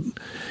 and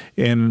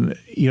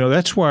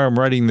that's why I'm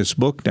writing this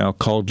book now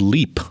called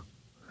LEAP,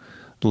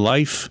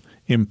 Life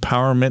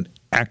Empowerment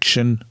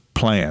Action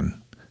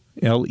Plan,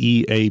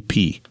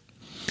 LEAP.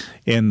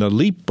 And the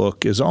LEAP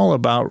book is all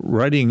about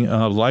writing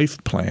a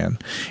life plan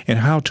and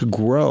how to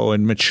grow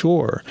and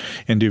mature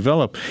and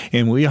develop.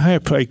 And I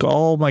have, like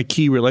all my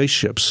key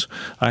relationships,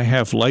 I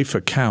have life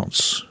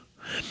accounts.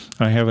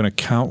 I have an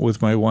account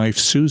with my wife,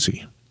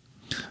 Susie,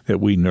 that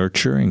we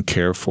nurture and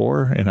care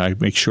for, and I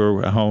make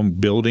sure how I'm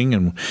building.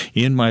 And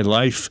in my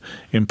life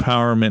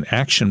empowerment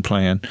action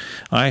plan,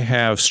 I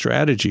have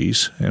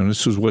strategies, and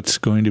this is what's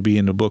going to be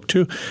in the book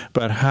too,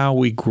 about how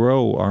we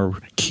grow our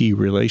key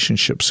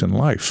relationships in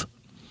life.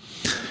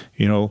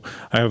 I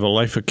have a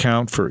life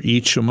account for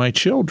each of my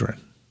children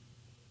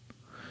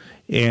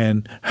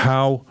and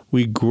how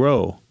we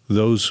grow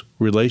those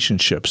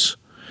relationships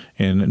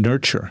and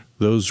nurture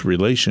those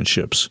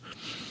relationships,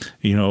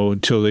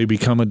 until they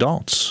become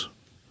adults.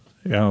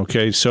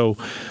 Okay, so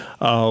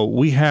I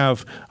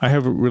have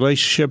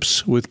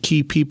relationships with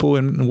key people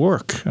in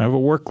work. I have a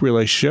work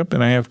relationship,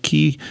 and I have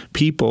key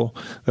people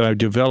that I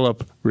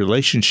develop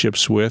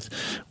relationships with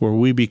where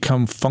we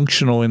become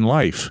functional in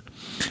life.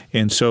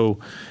 And so,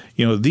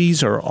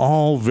 these are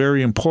all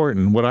very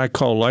important, what I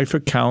call life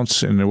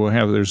accounts, and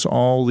there's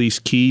all these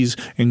keys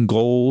and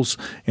goals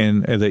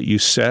and that you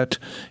set,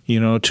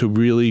 to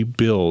really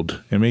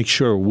build and make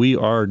sure we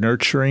are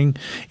nurturing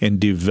and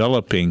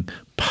developing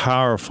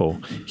powerful,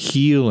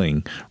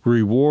 healing,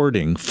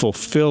 rewarding,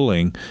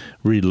 fulfilling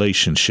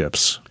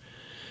relationships.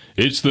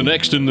 It's the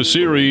next in the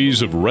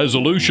series of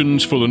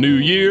resolutions for the new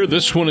year.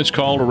 This one is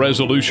called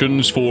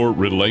Resolutions for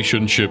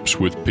Relationships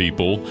with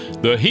People.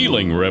 The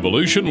Healing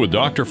Revolution with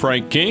Dr.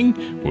 Frank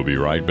King. We'll be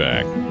right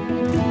back.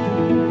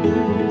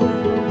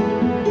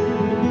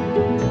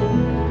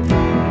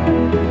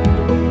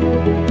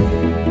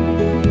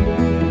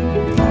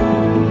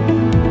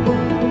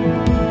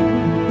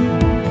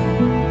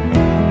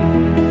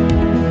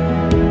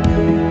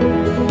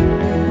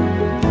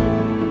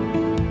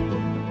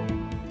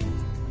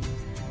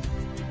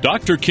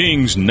 Dr.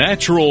 King's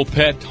natural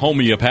pet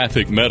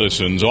homeopathic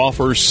medicines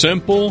offer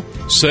simple,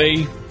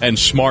 safe, and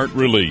smart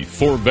relief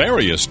for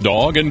various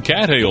dog and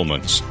cat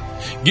ailments.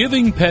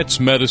 Giving pets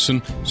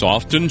medicine is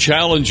often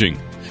challenging,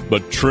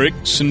 but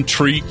tricks and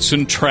treats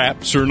and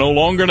traps are no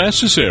longer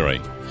necessary.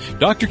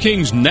 Dr.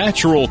 King's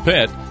Natural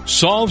Pet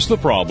solves the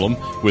problem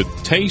with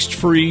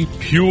taste-free,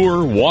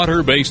 pure,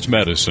 water-based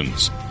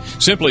medicines.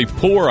 Simply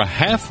pour a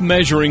half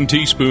measuring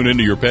teaspoon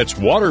into your pet's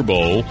water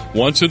bowl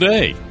once a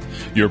day.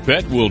 Your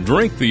pet will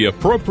drink the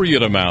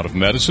appropriate amount of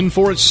medicine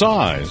for its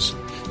size.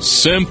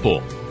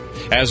 Simple.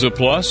 As a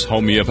plus,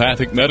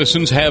 homeopathic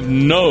medicines have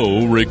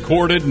no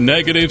recorded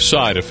negative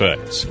side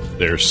effects.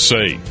 They're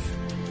safe.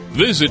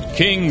 Visit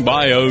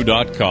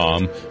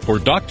kingbio.com for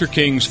Dr.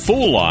 King's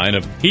full line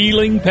of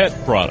healing pet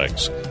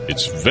products.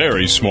 It's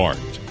very smart.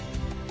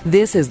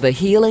 This is the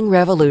Healing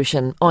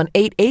Revolution on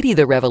 880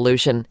 The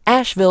Revolution,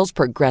 Asheville's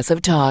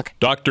Progressive Talk.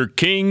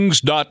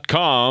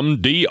 DrKings.com,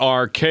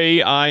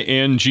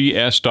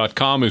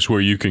 DrKings.com is where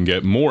you can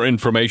get more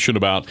information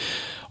about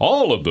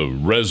all of the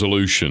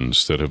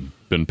resolutions that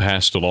have been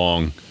passed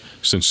along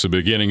since the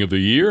beginning of the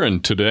year,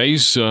 and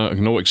today's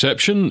no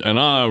exception. And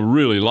I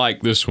really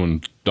like this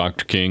one,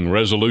 Dr. King,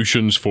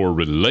 Resolutions for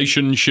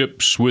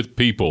Relationships with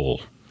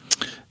People.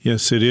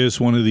 Yes, it is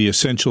one of the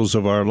essentials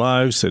of our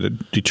lives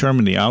that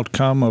determine the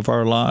outcome of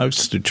our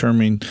lives,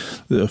 determine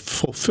the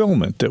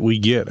fulfillment that we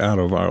get out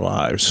of our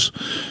lives.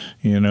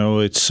 It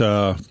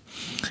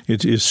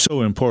is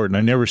so important.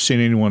 I never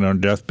seen anyone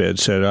on deathbed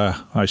said,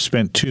 I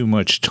spent too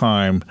much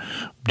time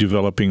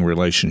developing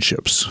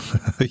relationships.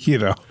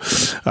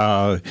 It's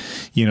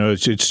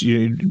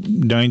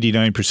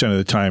 99% of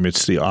the time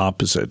it's the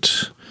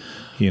opposite.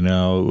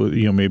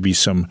 Maybe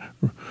some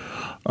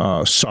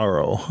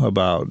sorrow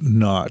about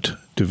not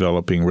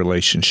developing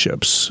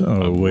relationships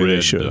the way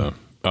they should.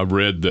 I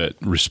read that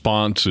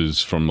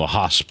responses from the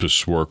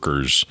hospice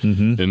workers,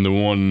 and the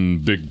one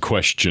big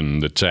question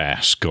that's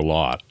asked a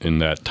lot in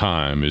that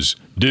time is,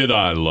 did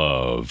I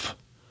love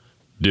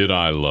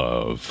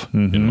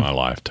in my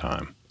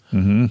lifetime?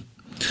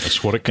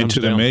 That's what it comes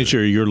down to. And to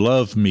measure your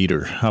love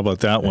meter. How about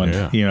that one?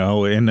 Yeah. You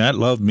know, in that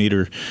love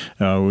meter,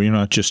 we're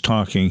not just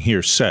talking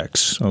here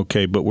sex,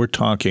 okay, but we're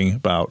talking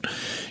about,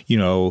 you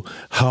know,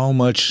 how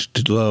much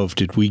love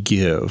did we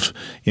give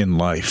in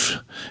life?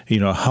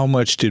 You know, how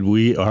much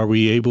are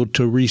we able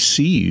to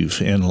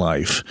receive in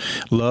life?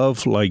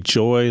 Love, like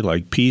joy,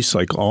 like peace,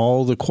 like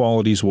all the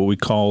qualities, what we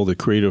call the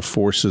creative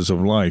forces of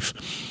life,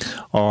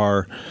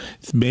 are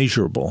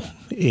measurable,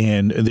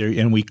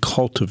 and we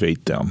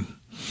cultivate them.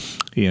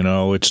 You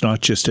know, it's not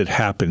just it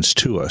happens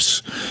to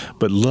us,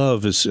 but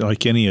love is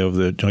like any of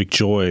like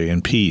joy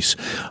and peace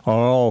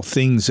are all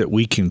things that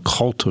we can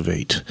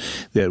cultivate,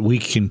 that we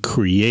can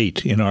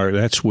create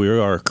that's where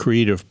our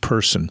creative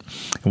person,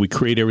 and we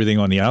create everything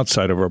on the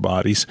outside of our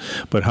bodies,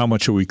 but how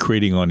much are we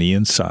creating on the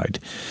inside?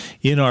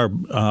 In our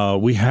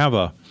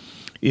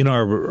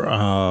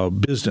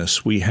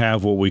business, we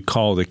have what we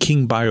call the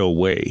King Bio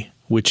Way,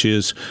 which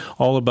is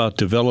all about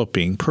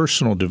developing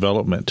personal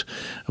development,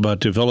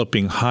 about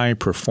developing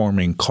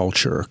high-performing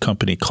culture,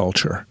 company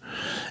culture.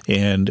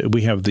 And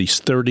we have these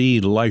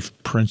 30 life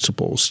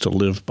principles to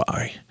live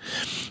by,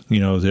 you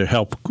know, that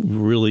help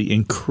really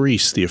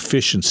increase the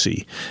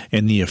efficiency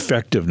and the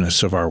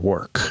effectiveness of our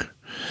work.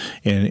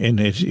 And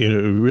it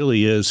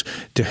really is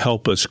to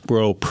help us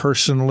grow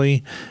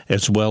personally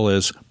as well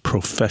as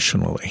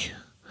professionally.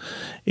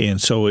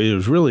 And so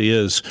it really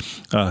is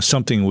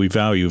something we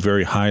value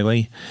very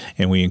highly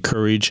and we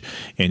encourage.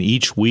 And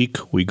each week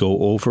we go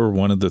over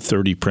one of the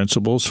 30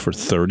 principles for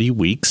 30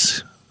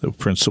 weeks, the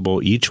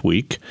principle each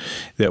week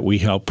that we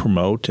help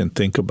promote and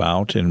think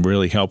about and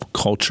really help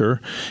culture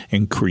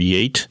and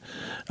create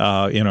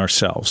in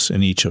ourselves,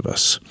 in each of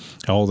us.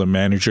 All the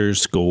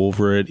managers go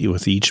over it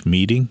with each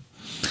meeting.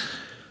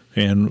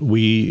 And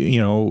we,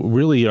 you know,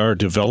 really are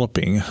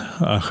developing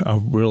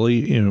a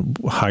really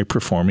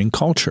high-performing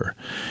culture.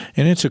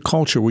 And it's a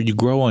culture where you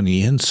grow on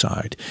the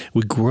inside.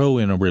 We grow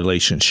in our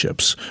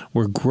relationships.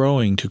 We're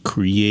growing to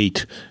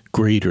create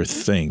greater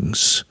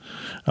things,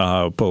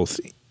 both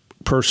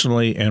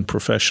personally and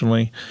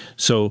professionally.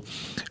 So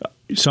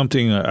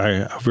something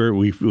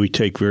we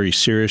take very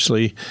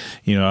seriously.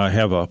 You know, I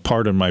have a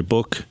part in my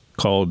book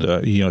called,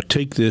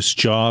 Take This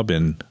Job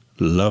and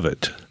Love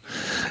It.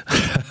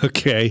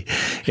 Okay,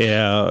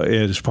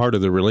 it's part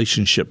of the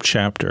relationship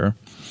chapter,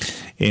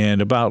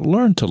 and about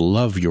learn to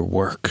love your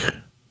work.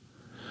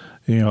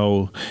 You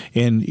know,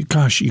 and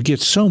gosh, you get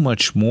so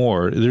much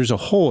more. There's a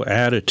whole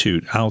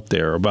attitude out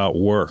there about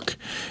work,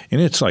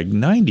 and it's like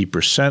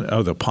 90%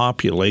 of the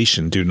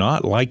population do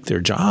not like their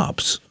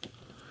jobs.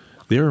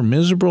 They're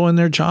miserable in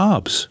their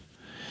jobs,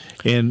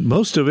 and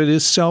most of it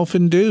is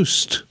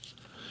self-induced.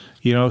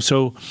 You know,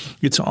 so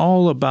it's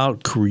all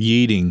about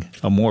creating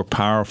a more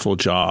powerful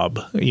job,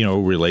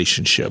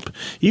 relationship.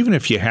 Even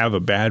if you have a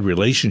bad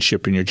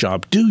relationship in your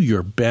job, do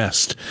your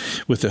best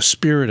with a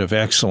spirit of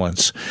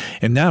excellence.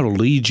 And that'll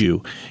lead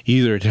you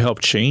either to help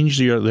change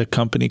the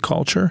company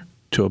culture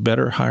to a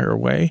better, higher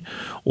way,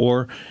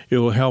 or it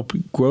will help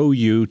grow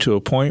you to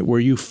a point where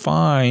you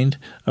find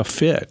a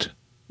fit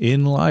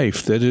in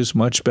life that is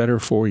much better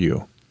for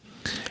you.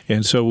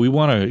 And so we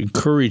want to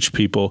encourage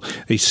people.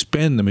 They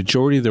spend the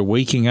majority of their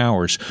waking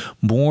hours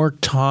more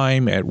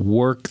time at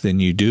work than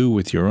you do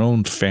with your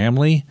own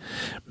family.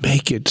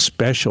 Make it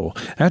special.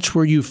 That's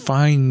where you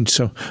find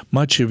so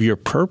much of your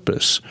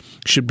purpose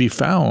should be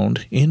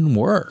found in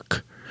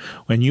work.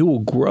 When you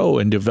will grow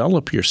and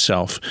develop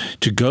yourself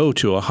to go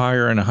to a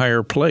higher and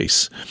higher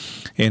place.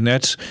 And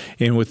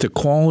with the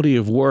quality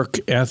of work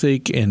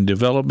ethic and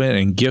development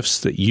and gifts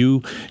that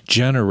you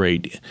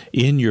generate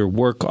in your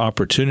work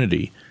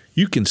opportunity,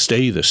 you can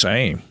stay the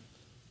same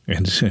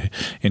and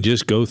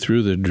just go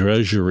through the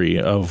drudgery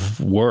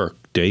of work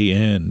day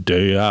in,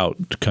 day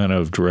out, kind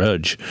of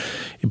drudge.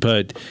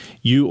 But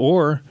you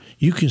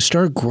can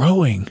start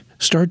growing,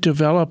 start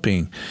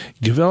developing,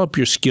 develop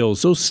your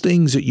skills, those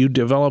things that you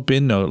develop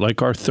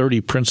like our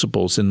 30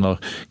 principles in the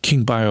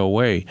King Bio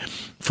Way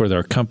for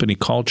our company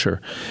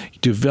culture.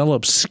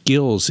 Develop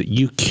skills that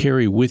you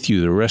carry with you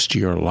the rest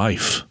of your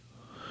life.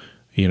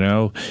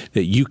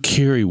 That you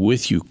carry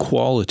with you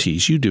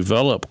qualities. You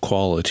develop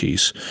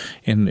qualities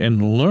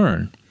and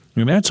learn.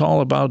 And that's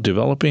all about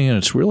developing, and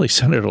it's really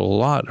centered a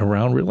lot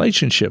around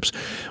relationships.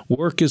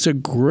 Work is a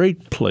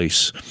great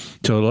place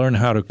to learn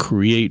how to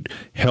create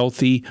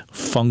healthy,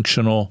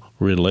 functional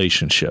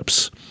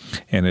relationships.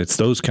 And it's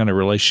those kind of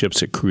relationships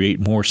that create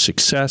more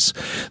success.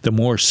 The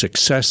more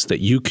success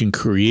that you can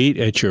create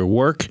at your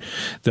work,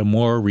 the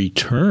more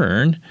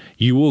return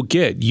you will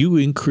get. You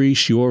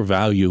increase your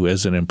value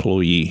as an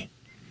employee.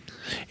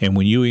 And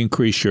when you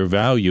increase your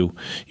value,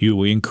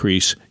 you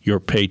increase your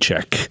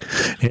paycheck.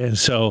 And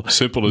so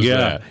simple as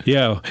that.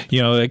 Yeah,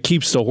 it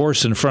keeps the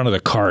horse in front of the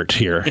cart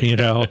here.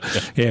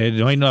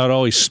 It might not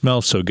always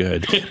smell so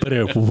good, but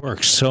it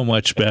works so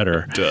much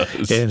better. It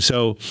does. And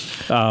so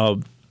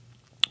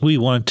we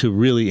want to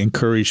really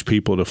encourage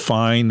people to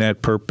find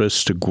that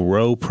purpose, to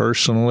grow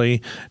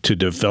personally, to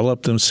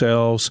develop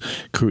themselves,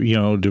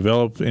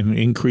 develop and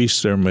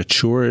increase their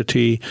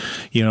maturity.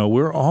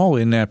 We're all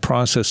in that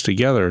process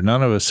together.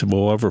 None of us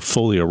will ever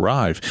fully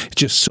arrive. It's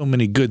just so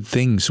many good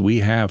things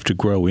we have to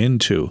grow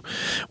into.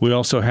 We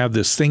also have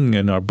this thing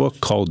in our book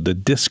called the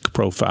DISC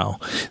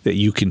profile that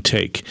you can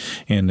take,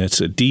 and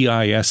it's a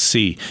DISC,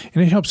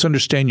 and it helps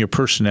understand your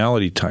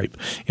personality type.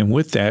 And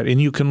with that,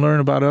 and you can learn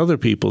about other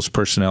people's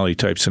personality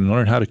types and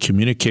learn how to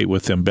communicate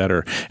with them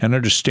better and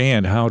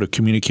understand how to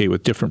communicate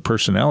with different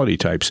personality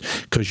types,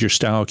 because your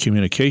style of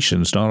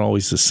communication is not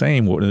always the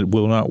same. It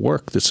will not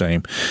work the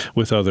same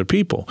with other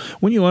people.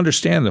 When you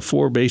understand the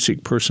 4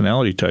 basic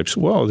personality types,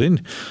 well,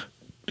 then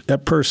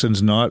that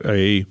person's not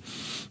a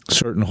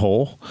certain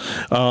whole.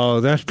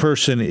 That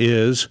person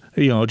is,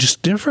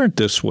 just different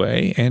this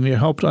way, and you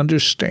help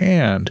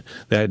understand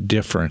that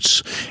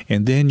difference.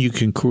 And then you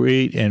can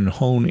create and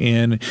hone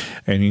in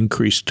an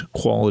increased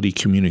quality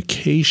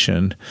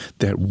communication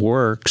that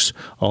works.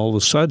 All of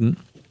a sudden,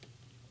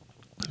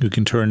 you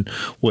can turn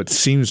what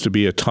seems to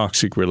be a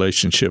toxic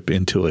relationship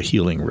into a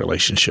healing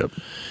relationship.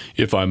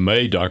 If I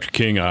may, Dr.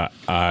 King, I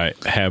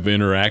have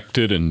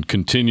interacted and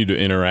continue to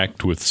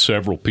interact with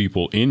several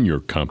people in your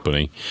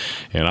company,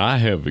 and I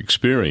have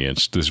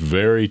experienced this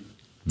very,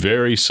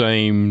 very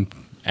same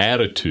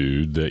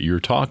attitude that you're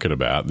talking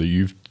about, that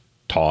you've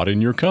taught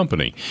in your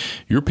company.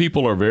 Your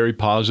people are very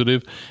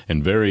positive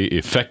and very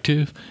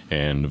effective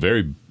and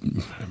very,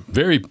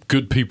 very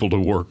good people to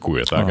work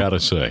with, I got to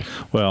say.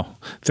 Well,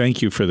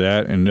 thank you for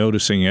that and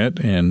noticing it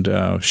and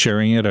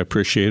sharing it. I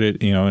appreciate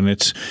it. And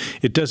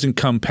it doesn't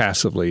come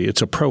passively.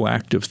 It's a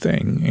proactive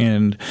thing,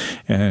 and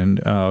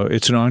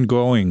it's an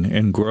ongoing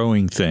and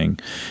growing thing.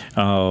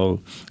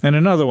 And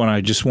another one I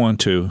just want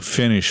to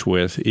finish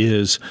with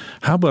is,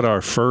 how about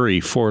our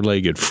furry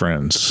 4-legged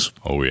friends?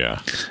 Oh,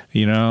 yeah.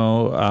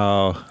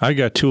 I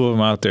got 2 of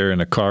them out there in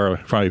the car,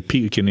 probably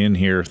peeking in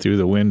here through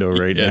the window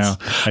right now.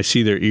 I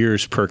see their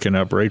ears perking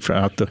up right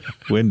out the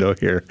window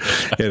here,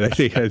 and I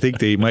think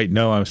they might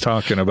know I'm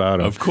talking about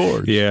them. Of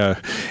course.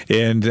 Yeah,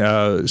 and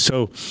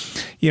so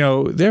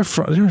they're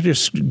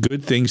just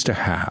good things to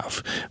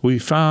have. We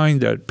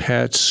find that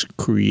pets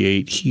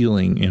create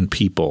healing in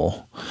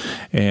people,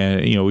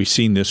 and we've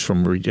seen this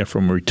from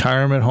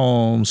retirement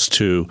homes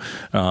to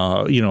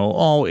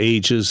all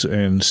ages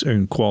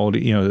and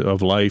quality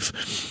of life.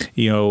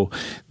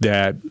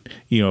 That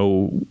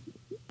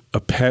a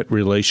pet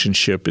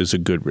relationship is a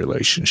good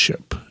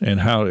relationship,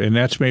 and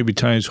that's maybe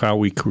times how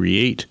we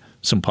create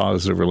some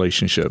positive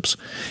relationships.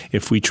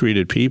 If we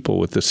treated people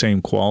with the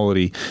same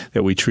quality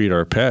that we treat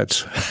our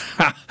pets,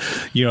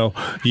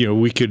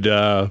 we could,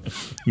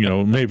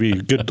 maybe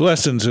good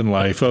lessons in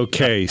life.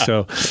 Okay,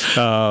 so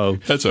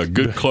that's a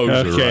good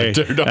closer right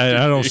there.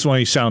 I don't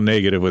want to sound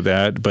negative with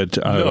that, but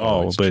at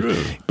all. It's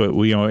true. But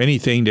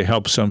anything to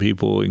help some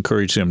people,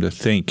 encourage them to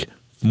think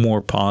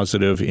more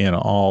positive in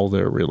all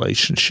their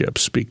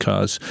relationships,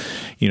 because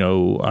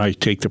I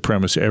take the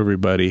premise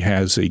everybody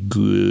has a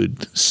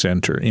good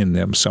center in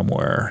them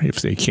somewhere. If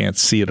they can't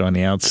see it on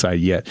the outside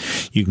yet,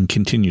 you can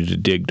continue to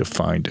dig to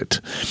find it.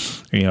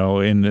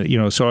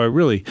 So I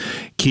really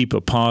keep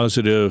a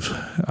positive,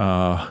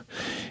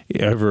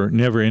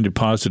 never ended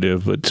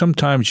positive, but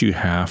sometimes you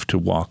have to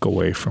walk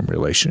away from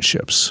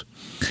relationships.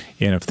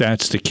 And if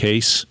that's the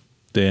case,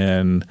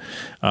 then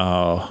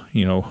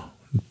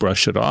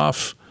brush it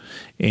off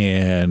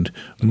and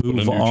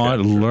move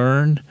on,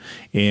 learn,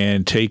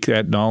 and take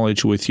that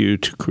knowledge with you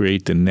to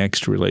create the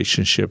next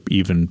relationship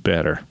even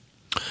better.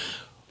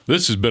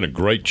 This has been a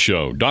great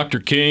show.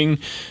 Dr. King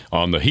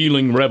on the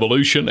Healing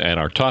Revolution, and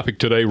our topic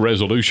today,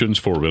 resolutions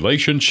for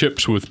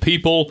relationships with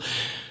people.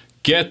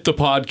 Get the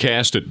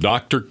podcast at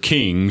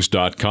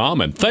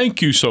drkings.com, and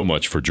thank you so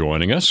much for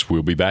joining us.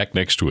 We'll be back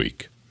next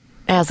week.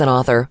 As an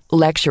author,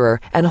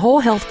 lecturer, and whole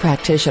health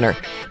practitioner,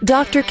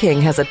 Dr.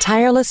 King has a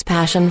tireless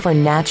passion for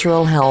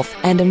natural health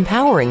and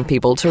empowering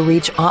people to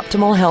reach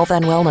optimal health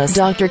and wellness.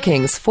 Dr.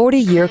 King's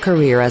 40-year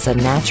career as a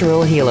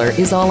natural healer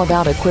is all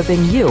about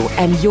equipping you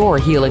and your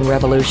healing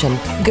revolution.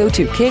 Go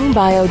to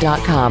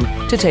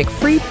kingbio.com to take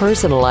free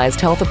personalized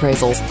health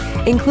appraisals,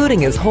 including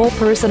his whole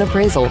person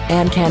appraisal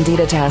and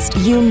Candida test.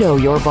 You know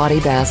your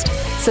body best,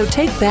 so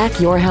take back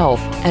your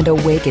health and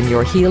awaken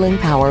your healing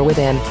power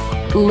within.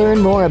 Learn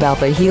more about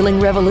the Healing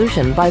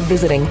Revolution by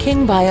visiting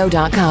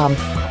kingbio.com,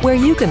 where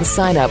you can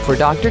sign up for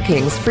Dr.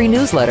 King's free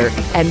newsletter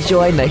and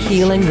join the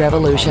Healing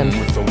Revolution.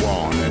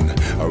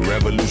 A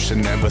revolution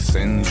never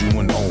sends you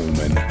an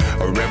omen.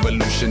 A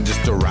revolution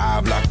just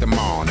arrived like the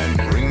morning.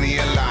 Ring the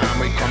alarm,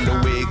 we come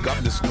to wake up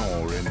the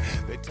snoring.